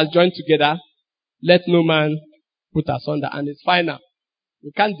God has joined together, let no man put asunder. And it's final.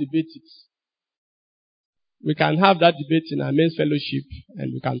 We can't debate it. We can have that debate in our men's fellowship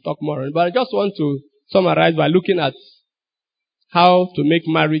and we can talk more on it. But I just want to summarize by looking at how to make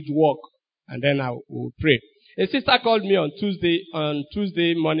marriage work. And then I will pray. A sister called me on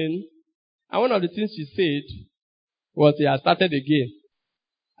Tuesday morning. And one of the things she said was he has started again.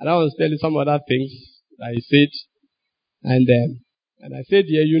 And I was telling some other things that he said. And I said,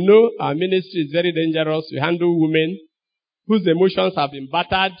 yeah, you know, our ministry is very dangerous. We handle women whose emotions have been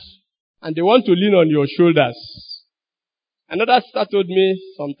battered and they want to lean on your shoulders. Another sister told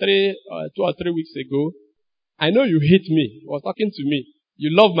me some 2 or 3 weeks ago, I know you hate me. He was talking to me. You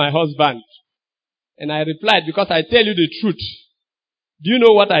love my husband. And I replied, because I tell you the truth. Do you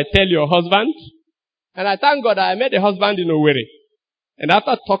know what I tell your husband? And I thank God I met a husband in Owerri. And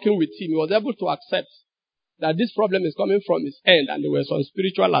after talking with him, he was able to accept that this problem is coming from his end and there was some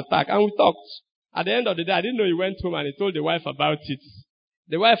spiritual attack. And we talked. At the end of the day, I didn't know he went home and he told the wife about it.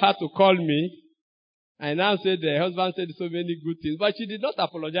 The wife had to call me. And now said the husband said so many good things. But she did not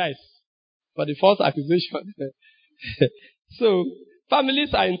apologize for the false accusation. So,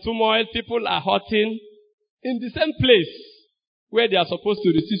 families are in turmoil. People are hurting in the same place where they are supposed to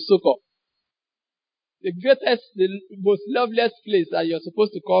receive succor. The greatest, the most loveliest place that you're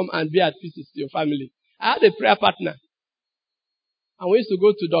supposed to come and be at peace is your family. I had a prayer partner. And we used to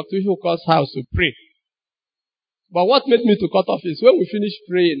go to Dr. Huko's house to pray. But what made me to cut off is when we finish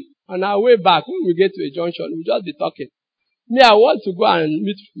praying, on our way back, when we get to a junction, we'll just be talking. Me, I want to go and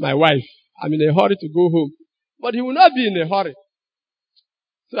meet my wife. I'm in a hurry to go home. But he will not be in a hurry.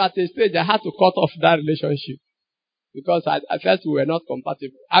 So at a stage, I had to cut off that relationship. Because I felt we were not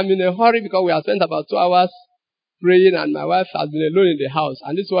compatible. I'm in a hurry because we have spent about 2 hours praying and my wife has been alone in the house.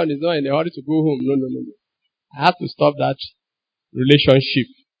 And this one is not in a hurry to go home. No. I had to stop that relationship.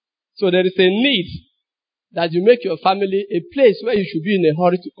 So there is a need that you make your family a place where you should be in a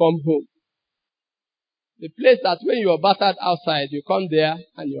hurry to come home. The place that when you are battered outside, you come there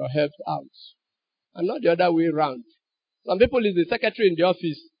and you are helped out. And not the other way around. Some people is the secretary in the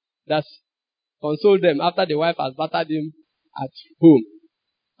office that console them after the wife has battered him at home.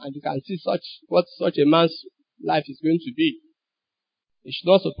 And you can see what such a man's life is going to be. It's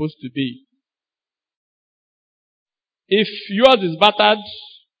not supposed to be. If yours is battered,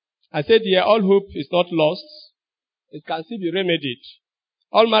 I said here, all hope is not lost. It can still be remedied.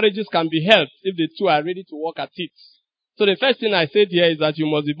 All marriages can be helped if the two are ready to work at it. So the first thing I said here is that you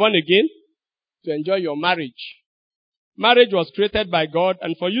must be born again. to enjoy your marriage. Marriage was created by God,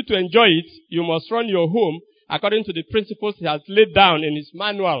 and for you to enjoy it, you must run your home according to the principles He has laid down in His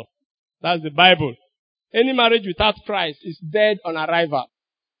manual. That's the Bible. Any marriage without Christ is dead on arrival.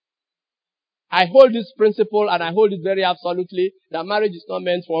 I hold this principle, and I hold it very absolutely, that marriage is not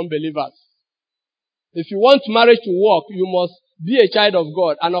meant for unbelievers. If you want marriage to work, you must be a child of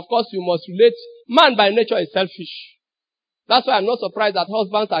God. And of course, you must relate. Man by nature is selfish. That's why I'm not surprised that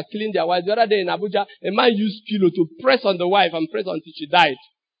husbands are killing their wives. The other day in Abuja, a man used pillow to press on the wife and press until she died.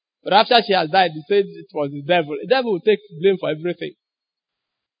 But after she has died, he said it was the devil. The devil will take blame for everything.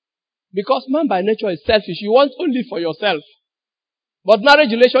 Because man by nature is selfish. You want only for yourself. But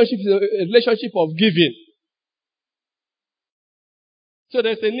marriage relationship is a relationship of giving. So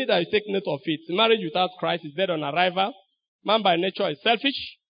there's a need that you take note of it. Marriage without Christ is dead on arrival. Man by nature is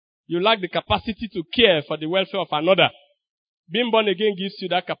selfish. You lack the capacity to care for the welfare of another. Being born again gives you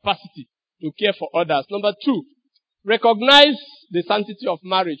that capacity to care for others. Number 2, recognize the sanctity of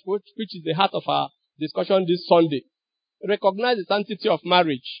marriage, which is the heart of our discussion this Sunday. Recognize the sanctity of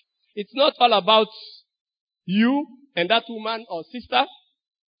marriage. It's not all about you and that woman or sister.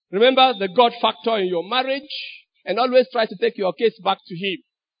 Remember the God factor in your marriage and always try to take your case back to Him.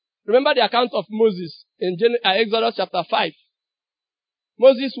 Remember the account of Moses in Exodus chapter 5.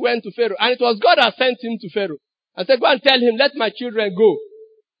 Moses went to Pharaoh, and it was God that sent him to Pharaoh. And said, go and tell him, let my children go.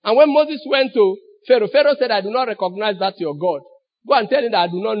 And when Moses went to Pharaoh, Pharaoh said, I do not recognize that your God. Go and tell him that I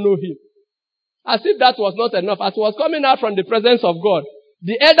do not know him. As if that was not enough. As he was coming out from the presence of God,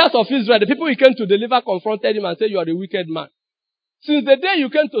 the elders of Israel, the people he came to deliver, confronted him and said, you are a wicked man. Since the day you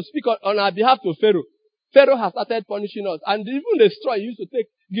came to speak on our behalf to Pharaoh, Pharaoh has started punishing us. And even the straw he used to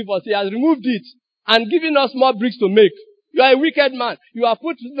give us, he has removed it and given us more bricks to make. You are a wicked man. You have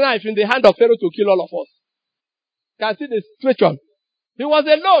put knife in the hand of Pharaoh to kill all of us. Can see the situation. He was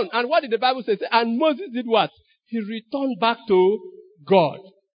alone. And what did the Bible say? And Moses did what? He returned back to God.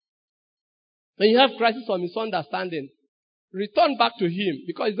 When you have crisis or misunderstanding, return back to Him,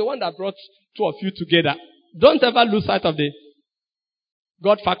 because He's the one that brought two of you together. Don't ever lose sight of the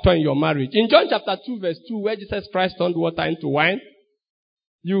God factor in your marriage. In John chapter 2 verse 2, where Jesus Christ turned water into wine,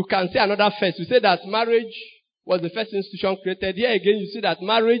 you can see another first. You say that marriage was the first institution created. Here again, you see that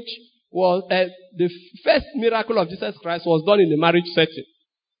marriage was, the first miracle of Jesus Christ was done in a marriage setting.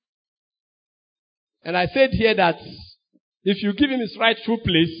 And I said here that if you give Him His rightful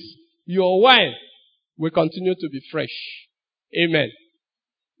place, your wine will continue to be fresh. Amen.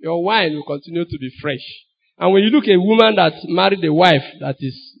 Your wine will continue to be fresh. And when you look at a woman that married a wife that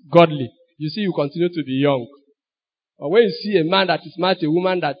is godly, you see you continue to be young. But when you see a man that is married to a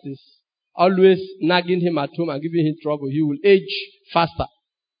woman that is always nagging him at home and giving him trouble, he will age faster.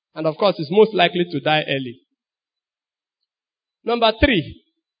 And of course, is most likely to die early. Number 3.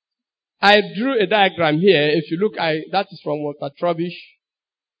 I drew a diagram here. If you look, that is from Walter Trubbish.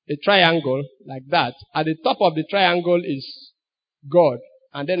 A triangle like that. At the top of the triangle is God.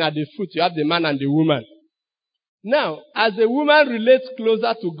 And then at the foot, you have the man and the woman. Now, as the woman relates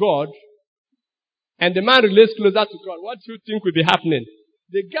closer to God, and the man relates closer to God, what do you think will be happening?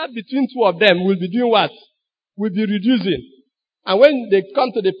 The gap between two of them will be doing what? Will be reducing. And when they come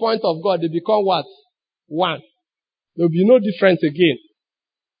to the point of God, they become what? One. There will be no difference again.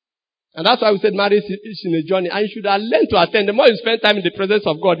 And that's why we said marriage is in a journey. And you should have learned to attend. The more you spend time in the presence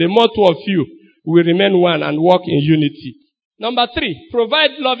of God, the more two of you will remain one and walk in unity. Number 3,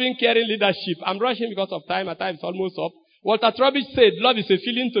 provide loving, caring leadership. I'm rushing because of time. My time is almost up. Walter Trubbish said, love is a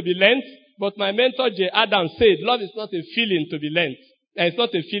feeling to be learned. But my mentor, J. Adams, said, love is not a feeling to be learned. It's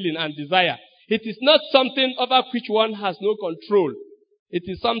not a feeling and desire. It is not something over which one has no control. It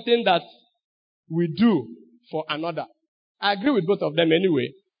is something that we do for another. I agree with both of them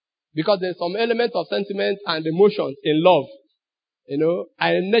anyway. Because there's some element of sentiment and emotions in love. You know,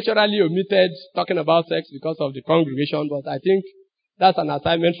 I naturally omitted talking about sex because of the congregation, but I think that's an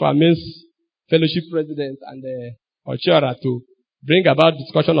assignment for our men's fellowship president and Ochora to bring about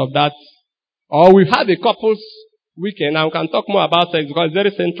discussion of that. Or we have a couples weekend and we can talk more about sex because it's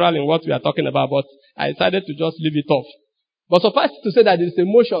very central in what we are talking about, but I decided to just leave it off. But suffice to say that there's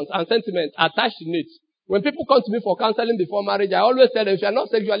emotions and sentiments attached in it. When people come to me for counseling before marriage, I always tell them, if you are not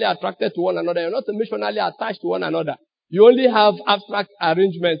sexually attracted to one another, you're not emotionally attached to one another, you only have abstract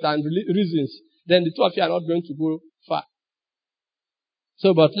arrangements and reasons, then the two of you are not going to go far.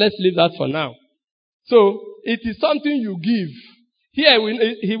 So, but let's leave that for now. So, it is something you give. Here,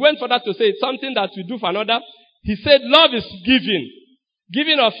 he went further to say it's something that you do for another. He said love is giving.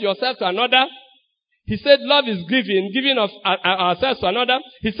 Giving of yourself to another. He said love is giving of ourselves to another.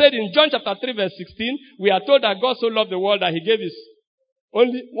 He said in John chapter 3 verse 16, we are told that God so loved the world that He gave His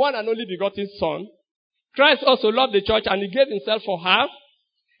only one and only begotten Son. Christ also loved the church and he gave himself for her.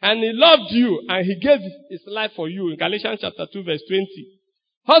 And he loved you and he gave his life for you in Galatians chapter 2 verse 20.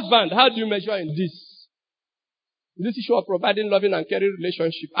 Husband, how do you measure in this? In this issue of providing loving and caring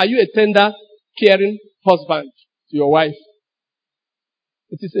relationship, are you a tender, caring husband to your wife?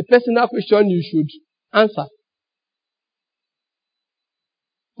 It is a personal question you should answer.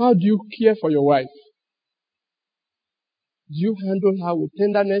 How do you care for your wife? Do you handle her with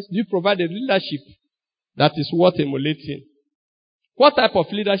tenderness? Do you provide a leadership that is worth emulating? What type of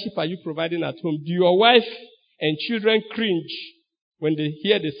leadership are you providing at home? Do your wife and children cringe when they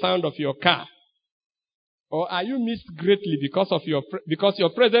hear the sound of your car? Or are you missed greatly because your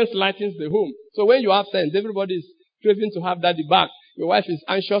presence lightens the home? So when you're absent, everybody is craving to have daddy back. Your wife is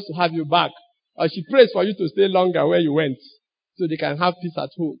anxious to have you back. Or she prays for you to stay longer where you went so they can have peace at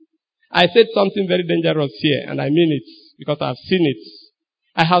home. I said something very dangerous here, and I mean it because I've seen it.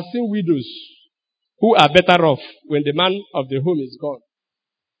 I have seen widows who are better off when the man of the home is gone.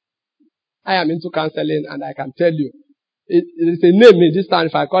 I am into counseling, and I can tell you, it is a name in this town.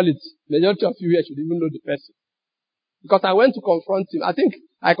 If I call it, majority of you here should even know the person. Because I went to confront him. I think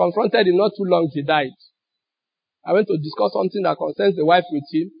I confronted him not too long, he died. I went to discuss something that concerns the wife with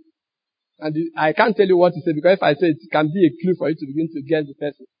him. And I can't tell you what he said, because if I say it can be a clue for you to begin to guess the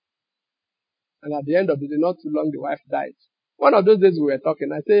person. And at the end of the day, not too long, the wife died. One of those days we were talking,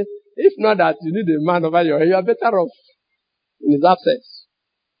 I said, if not that you need a man over your head, you are better off in his absence.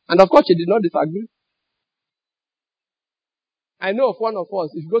 And of course, she did not disagree. I know of one of us,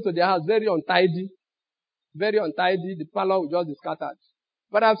 if you go to their house, very untidy, the parlor will just be scattered.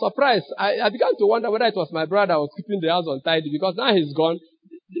 But I'm surprised. I began to wonder whether it was my brother who was keeping the house untidy, because now he's gone.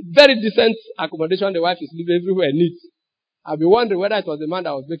 Very decent accommodation, the wife is living everywhere neat. I'll be wondering whether it was the man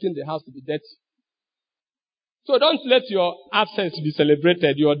that was making the house to be dirty. So don't let your absence be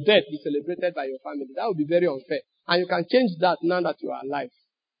celebrated, your death be celebrated by your family. That would be very unfair. And you can change that now that you are alive.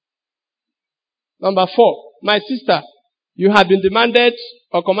 Number 4, my sister, you have been demanded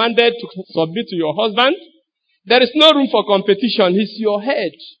or commanded to submit to your husband. There is no room for competition. He's your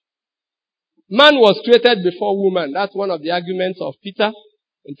head. Man was created before woman. That's one of the arguments of Peter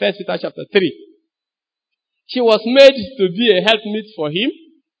in 1 Peter chapter 3. She was made to be a helpmeet for him,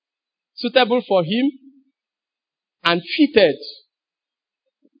 suitable for him, and fitted.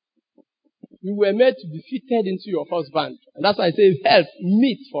 You were made to be fitted into your husband. And that's why I say help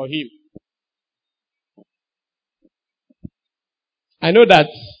meet for him. I know that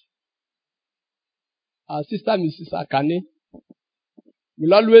our sister Mrs. Akane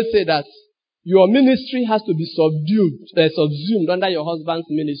will always say that your ministry has to be subsumed under your husband's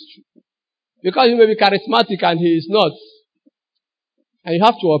ministry. Because you may be charismatic and he is not. And you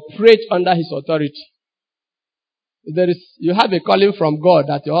have to operate under his authority. You have a calling from God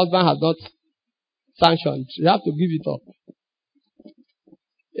that your husband has not sanctioned. You have to give it up.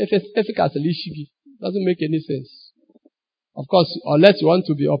 Efficacy doesn't make any sense. Of course, unless you want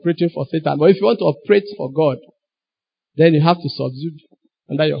to be operating for Satan. But if you want to operate for God, then you have to subdue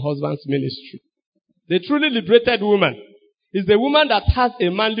under your husband's ministry. The truly liberated woman is the woman that has a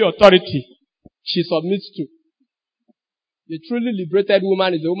manly authority she submits to. The truly liberated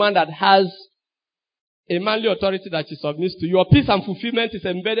woman is the woman that has a manly authority that she submits to. Your peace and fulfillment is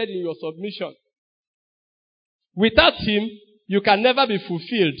embedded in your submission. Without him, you can never be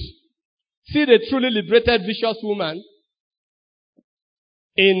fulfilled. See the truly liberated vicious woman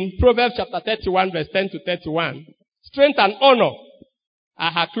in Proverbs chapter 31 verse 10 to 31. Strength and honor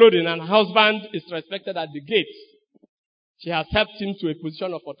are her clothing, and her husband is respected at the gates. She has helped him to a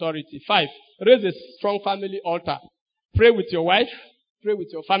position of authority. 5, raise a strong family altar. Pray with your wife. Pray with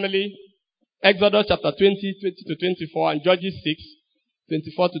your family. Exodus chapter 20 to 24, and Judges 6,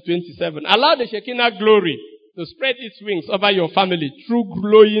 24 to 27. Allow the Shekinah glory to spread its wings over your family through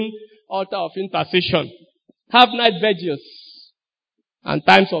glowing altar of intercession. Have night vigils and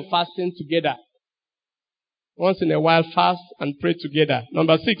times of fasting together. Once in a while, fast and pray together.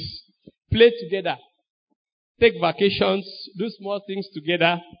 Number 6, play together. Take vacations, do small things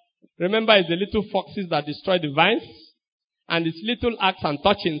together. Remember, it's the little foxes that destroy the vines, and it's little acts and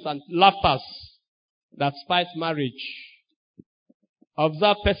touchings and laughters that spice marriage.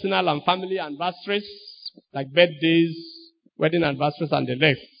 Observe personal and family anniversaries, like birthdays, wedding anniversaries, and the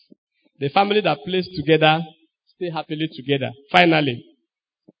rest. The family that plays together, stay happily together. Finally,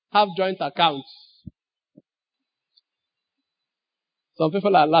 have joint accounts. Some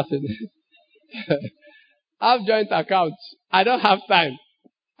people are laughing. Have joint accounts. I don't have time.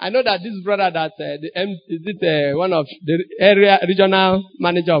 I know that this brother one of the area regional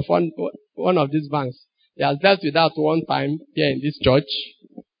manager of one of these banks. He has dealt with that one time here in this church.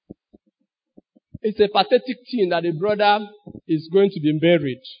 It's a pathetic thing that a brother is going to be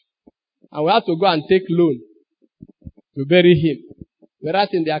buried. And we have to go and take loan to bury him. Whereas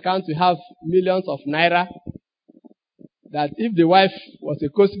in the account we have millions of naira. That if the wife was a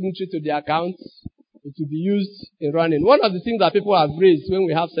co-signatory to the account, it will be used in running. One of the things that people have raised when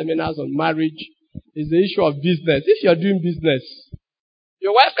we have seminars on marriage is the issue of business. If you're doing business,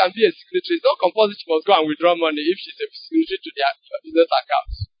 your wife can be a signatory. It's not compulsory she must go and withdraw money if she's a signatory to your business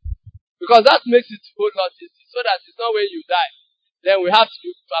account. Because that makes it a whole lot easy. So that it's not when you die. Then we have to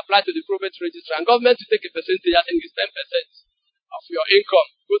apply to the probate registry. And government will take a percentage. I think it's 10% of your income.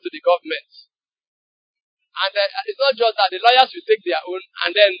 Go to the government. And it's not just that. The lawyers will take their own.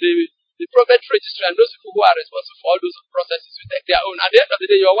 And then the probate registry and those people who are responsible for all those processes will take their own. At the end of the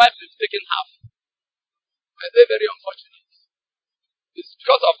day, your wife will be taking half. And they're very unfortunate. It's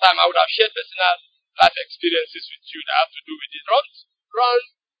because of time I would have shared personal life experiences with you that have to do with it. Run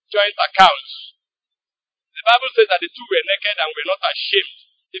joint accounts. The Bible says that the two were naked and were not ashamed.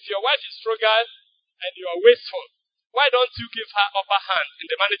 If your wife is frugal and you are wasteful, why don't you give her upper hand in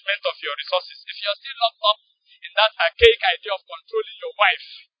the management of your resources? If you're still locked up in that archaic idea of controlling your wife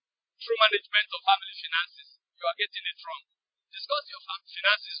through management of family finances, you are getting it wrong. Discuss your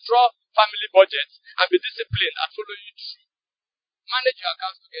finances, draw family budgets, and be disciplined and follow you through. Manage your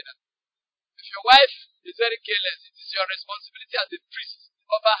accounts together. If your wife is very careless, it is your responsibility as a priest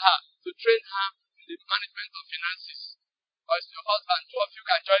over her to train her in the management of finances. Or it's your husband, two of you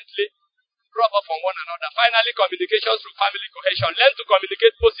can jointly rub off on one another. Finally, communication through family cohesion. Learn to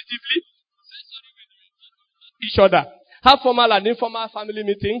communicate positively. Each other. Have formal and informal family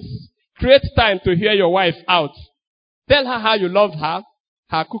meetings. Create time to hear your wife out. Tell her how you love her,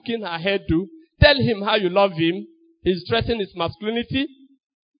 her cooking, her hairdo. Tell him how you love him, his dressing, his masculinity.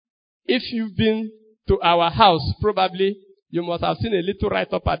 If you've been to our house, probably you must have seen a little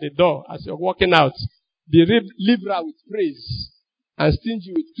write-up at the door as you're walking out. Be liberal with praise and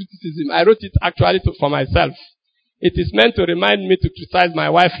stingy with criticism. I wrote it actually for myself. It is meant to remind me to criticize my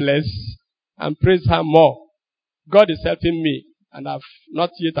wife less and praise her more. God is helping me, and I've not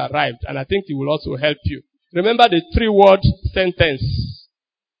yet arrived, and I think He will also help you. Remember the 3-word sentence.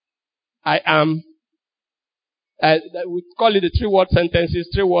 We call it the 3-word sentences,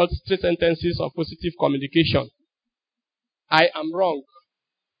 3 words, 3 sentences of positive communication. I am wrong.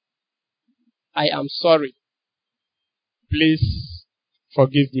 I am sorry. Please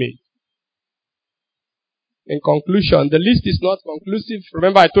forgive me. In conclusion, the list is not conclusive.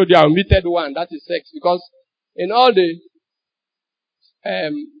 Remember I told you I omitted one, that is sex, because in all the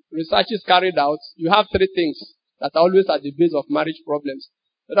researches carried out, you have 3 things that are always at the base of marriage problems.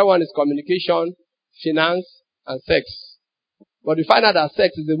 The other one is communication, finance, and sex. But we find out that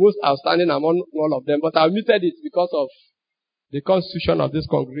sex is the most outstanding among all of them. But I omitted it because of the constitution of this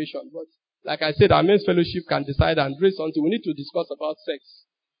congregation. But like I said, our men's fellowship can decide and raise something. We need to discuss about sex.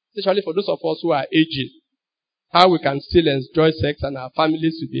 Especially for those of us who are aging. How we can still enjoy sex and our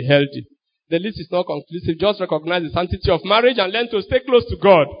families will be healthy. The list is not conclusive. Just recognize the sanctity of marriage and learn to stay close to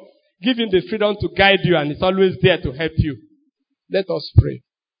God. Give Him the freedom to guide you, and He's always there to help you. Let us pray.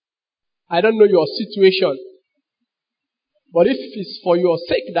 I don't know your situation, but if it's for your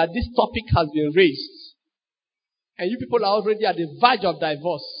sake that this topic has been raised, and you people are already at the verge of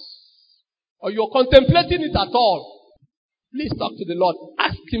divorce, or you're contemplating it at all, please talk to the Lord.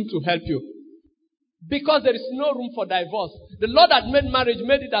 Ask Him to help you. Because there is no room for divorce. The Lord had made marriage,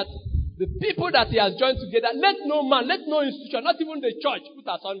 made it that the people that He has joined together, let no man, let no institution, not even the church, put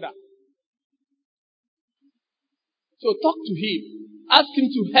us under. So talk to Him. Ask Him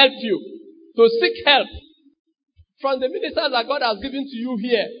to help you. To seek help from the ministers that God has given to you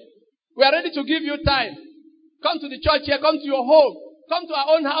here. We are ready to give you time. Come to the church here, come to your home, come to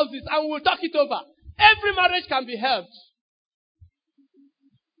our own houses, and we'll talk it over. Every marriage can be helped.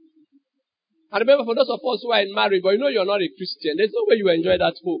 And remember, for those of us who are in marriage, but you know you're not a Christian, there's no way you enjoy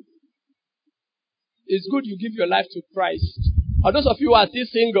that home. It's good you give your life to Christ. For those of you who are still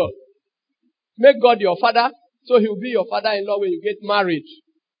single, make God your father, so He will be your father-in-law when you get married.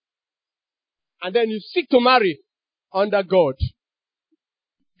 And then you seek to marry under God.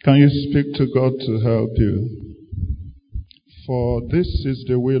 Can you speak to God to help you? For this is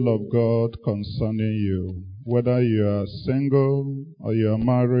the will of God concerning you, whether you are single, or you are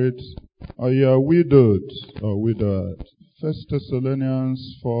married, or you are widowed or widowed. 1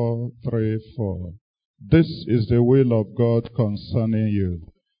 Thessalonians 4:3-4. This is the will of God concerning you,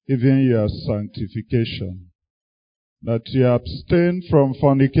 even your sanctification, that you abstain from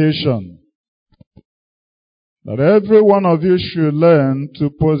fornication. that every one of you should learn to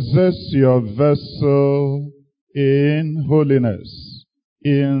possess your vessel in holiness,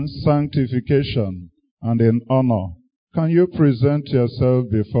 in sanctification, and in honor. Can you present yourself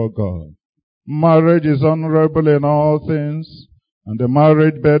before God? Marriage is honorable in all things, and the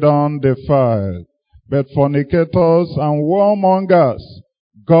marriage bed undefiled. But fornicators and warmongers,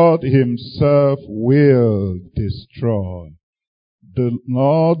 God himself will destroy. The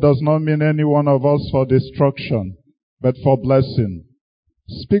Lord does not mean any one of us for destruction, but for blessing.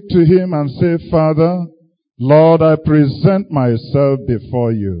 Speak to him and say, Father, Lord, I present myself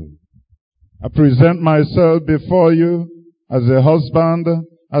before you. I present myself before you as a husband,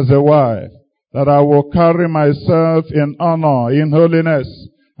 as a wife, that I will carry myself in honor, in holiness,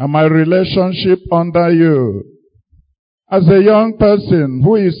 and my relationship under you. As a young person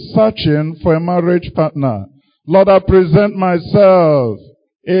who is searching for a marriage partner, Lord, I present myself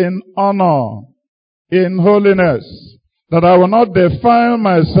in honor, in holiness, that I will not defile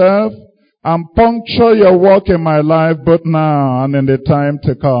myself and puncture your work in my life both now and in the time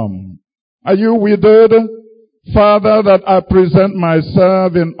to come. Are you widowed? Father, that I present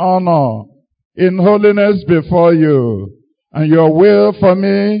myself in honor, in holiness before you. And your will for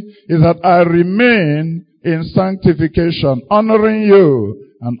me is that I remain in sanctification, honoring you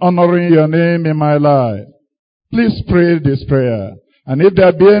and honoring your name in my life. Please pray this prayer. And if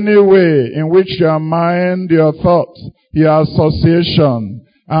there be any way in which your mind, your thoughts, your association,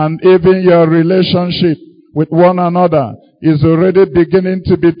 and even your relationship with one another is already beginning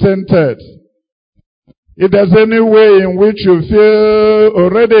to be tainted, if there's any way in which you feel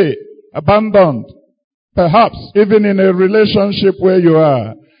already abandoned, perhaps even in a relationship where you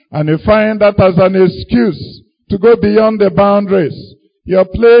are, and you find that as an excuse to go beyond the boundaries, you're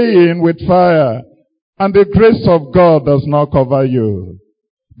playing with fire, and the grace of God does not cover you.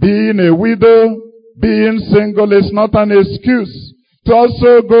 Being a widow, being single is not an excuse to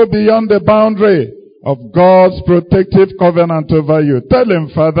also go beyond the boundary of God's protective covenant over you. Tell him,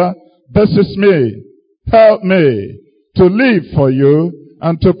 Father, this is me. Help me to live for you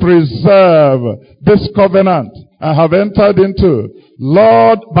and to preserve this covenant I have entered into,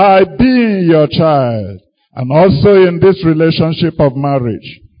 Lord, by being your child, and also in this relationship of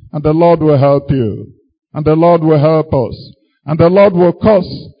marriage. And the Lord will help you. And the Lord will help us. And the Lord will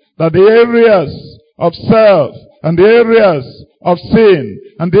cause that the areas of self, and the areas of sin,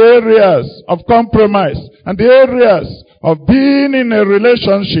 and the areas of compromise, and the areas of being in a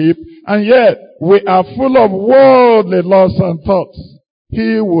relationship, and yet we are full of worldly lusts and thoughts,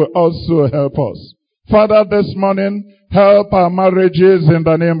 he will also help us. Father, this morning, help our marriages in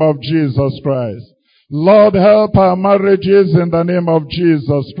the name of Jesus Christ. Lord, help our marriages in the name of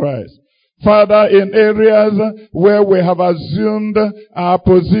Jesus Christ. Father, in areas where we have assumed our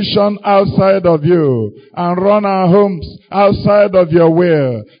position outside of you and run our homes outside of your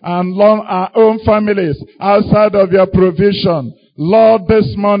will and run our own families outside of your provision, Lord,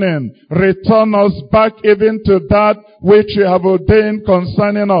 this morning, return us back even to that which you have ordained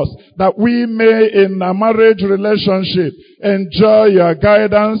concerning us, that we may in a marriage relationship enjoy your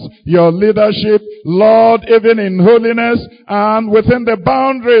guidance, your leadership, Lord, even in holiness and within the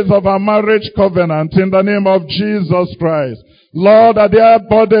boundaries of our marriage covenant in the name of Jesus Christ. Lord, that there are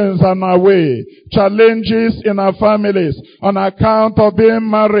burdens on our way, challenges in our families on account of being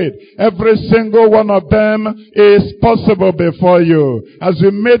married. Every single one of them is possible before you. As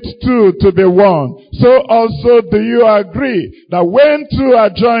you made two to be one, so also do you agree that when two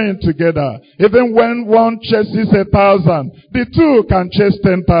are joined together, even when one chases 1,000, the two can chase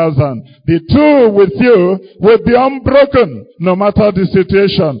 10,000. The two with you will be unbroken no matter the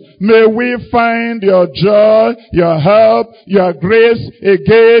situation. May we find your joy, your help, your grace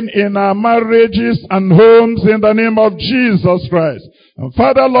again in our marriages and homes in the name of Jesus Christ. And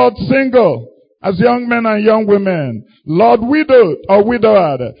Father, Lord, single, as young men and young women, Lord, widowed or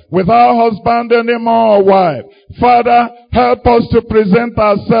widowed, without husband anymore or wife, Father, help us to present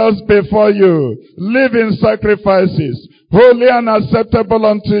ourselves before you, living sacrifices, holy and acceptable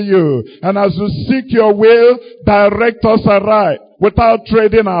unto you. And as we seek your will, direct us aright, without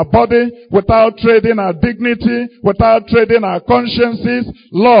trading our body, without trading our dignity, without trading our consciences.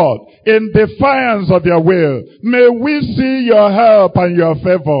 Lord, in defiance of your will, may we see your help and your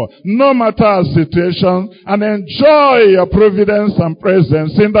favor, no matter our situation, and enjoy your providence and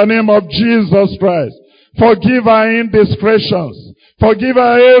presence in the name of Jesus Christ. Forgive our indiscretions. Forgive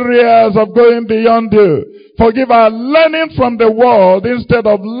our areas of going beyond you. Forgive our learning from the world instead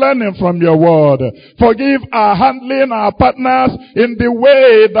of learning from your word. Forgive our handling our partners in the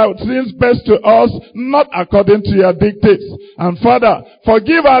way that seems best to us, not according to your dictates. And Father,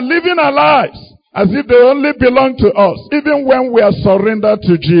 forgive our living our lives as if they only belong to us, even when we are surrendered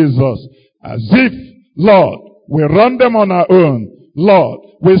to Jesus. As if, Lord, we run them on our own. Lord,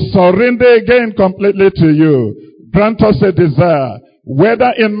 we surrender again completely to you. Grant us a desire,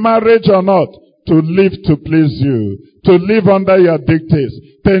 whether in marriage or not, to live to please you, to live under your dictates,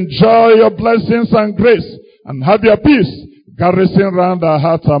 to enjoy your blessings and grace, and have your peace garrison round our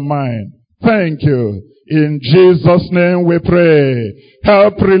heart and mind. Thank you. In Jesus' name we pray.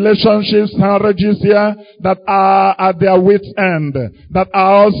 Help relationships, marriages here that are at their wit's end, that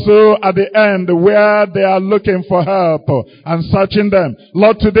are also at the end where they are looking for help and searching them.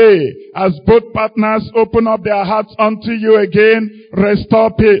 Lord, today, as both partners open up their hearts unto you again,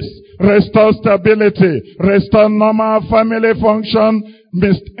 restore peace, restore stability, restore normal family function,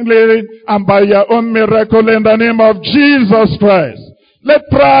 and by your own miracle in the name of Jesus Christ. Let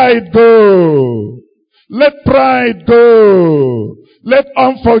pride go. Let pride go. Let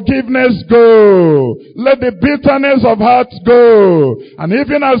unforgiveness go. Let the bitterness of hearts go. And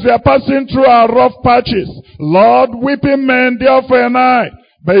even as we are passing through our rough patches, Lord, weeping may endure for a night,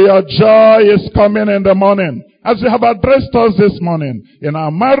 but your joy is coming in the morning. As you have addressed us this morning, in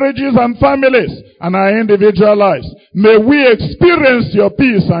our marriages and families and our individual lives, may we experience your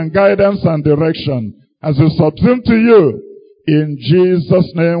peace and guidance and direction as we subsume to you. In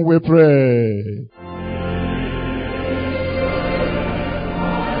Jesus' name we pray.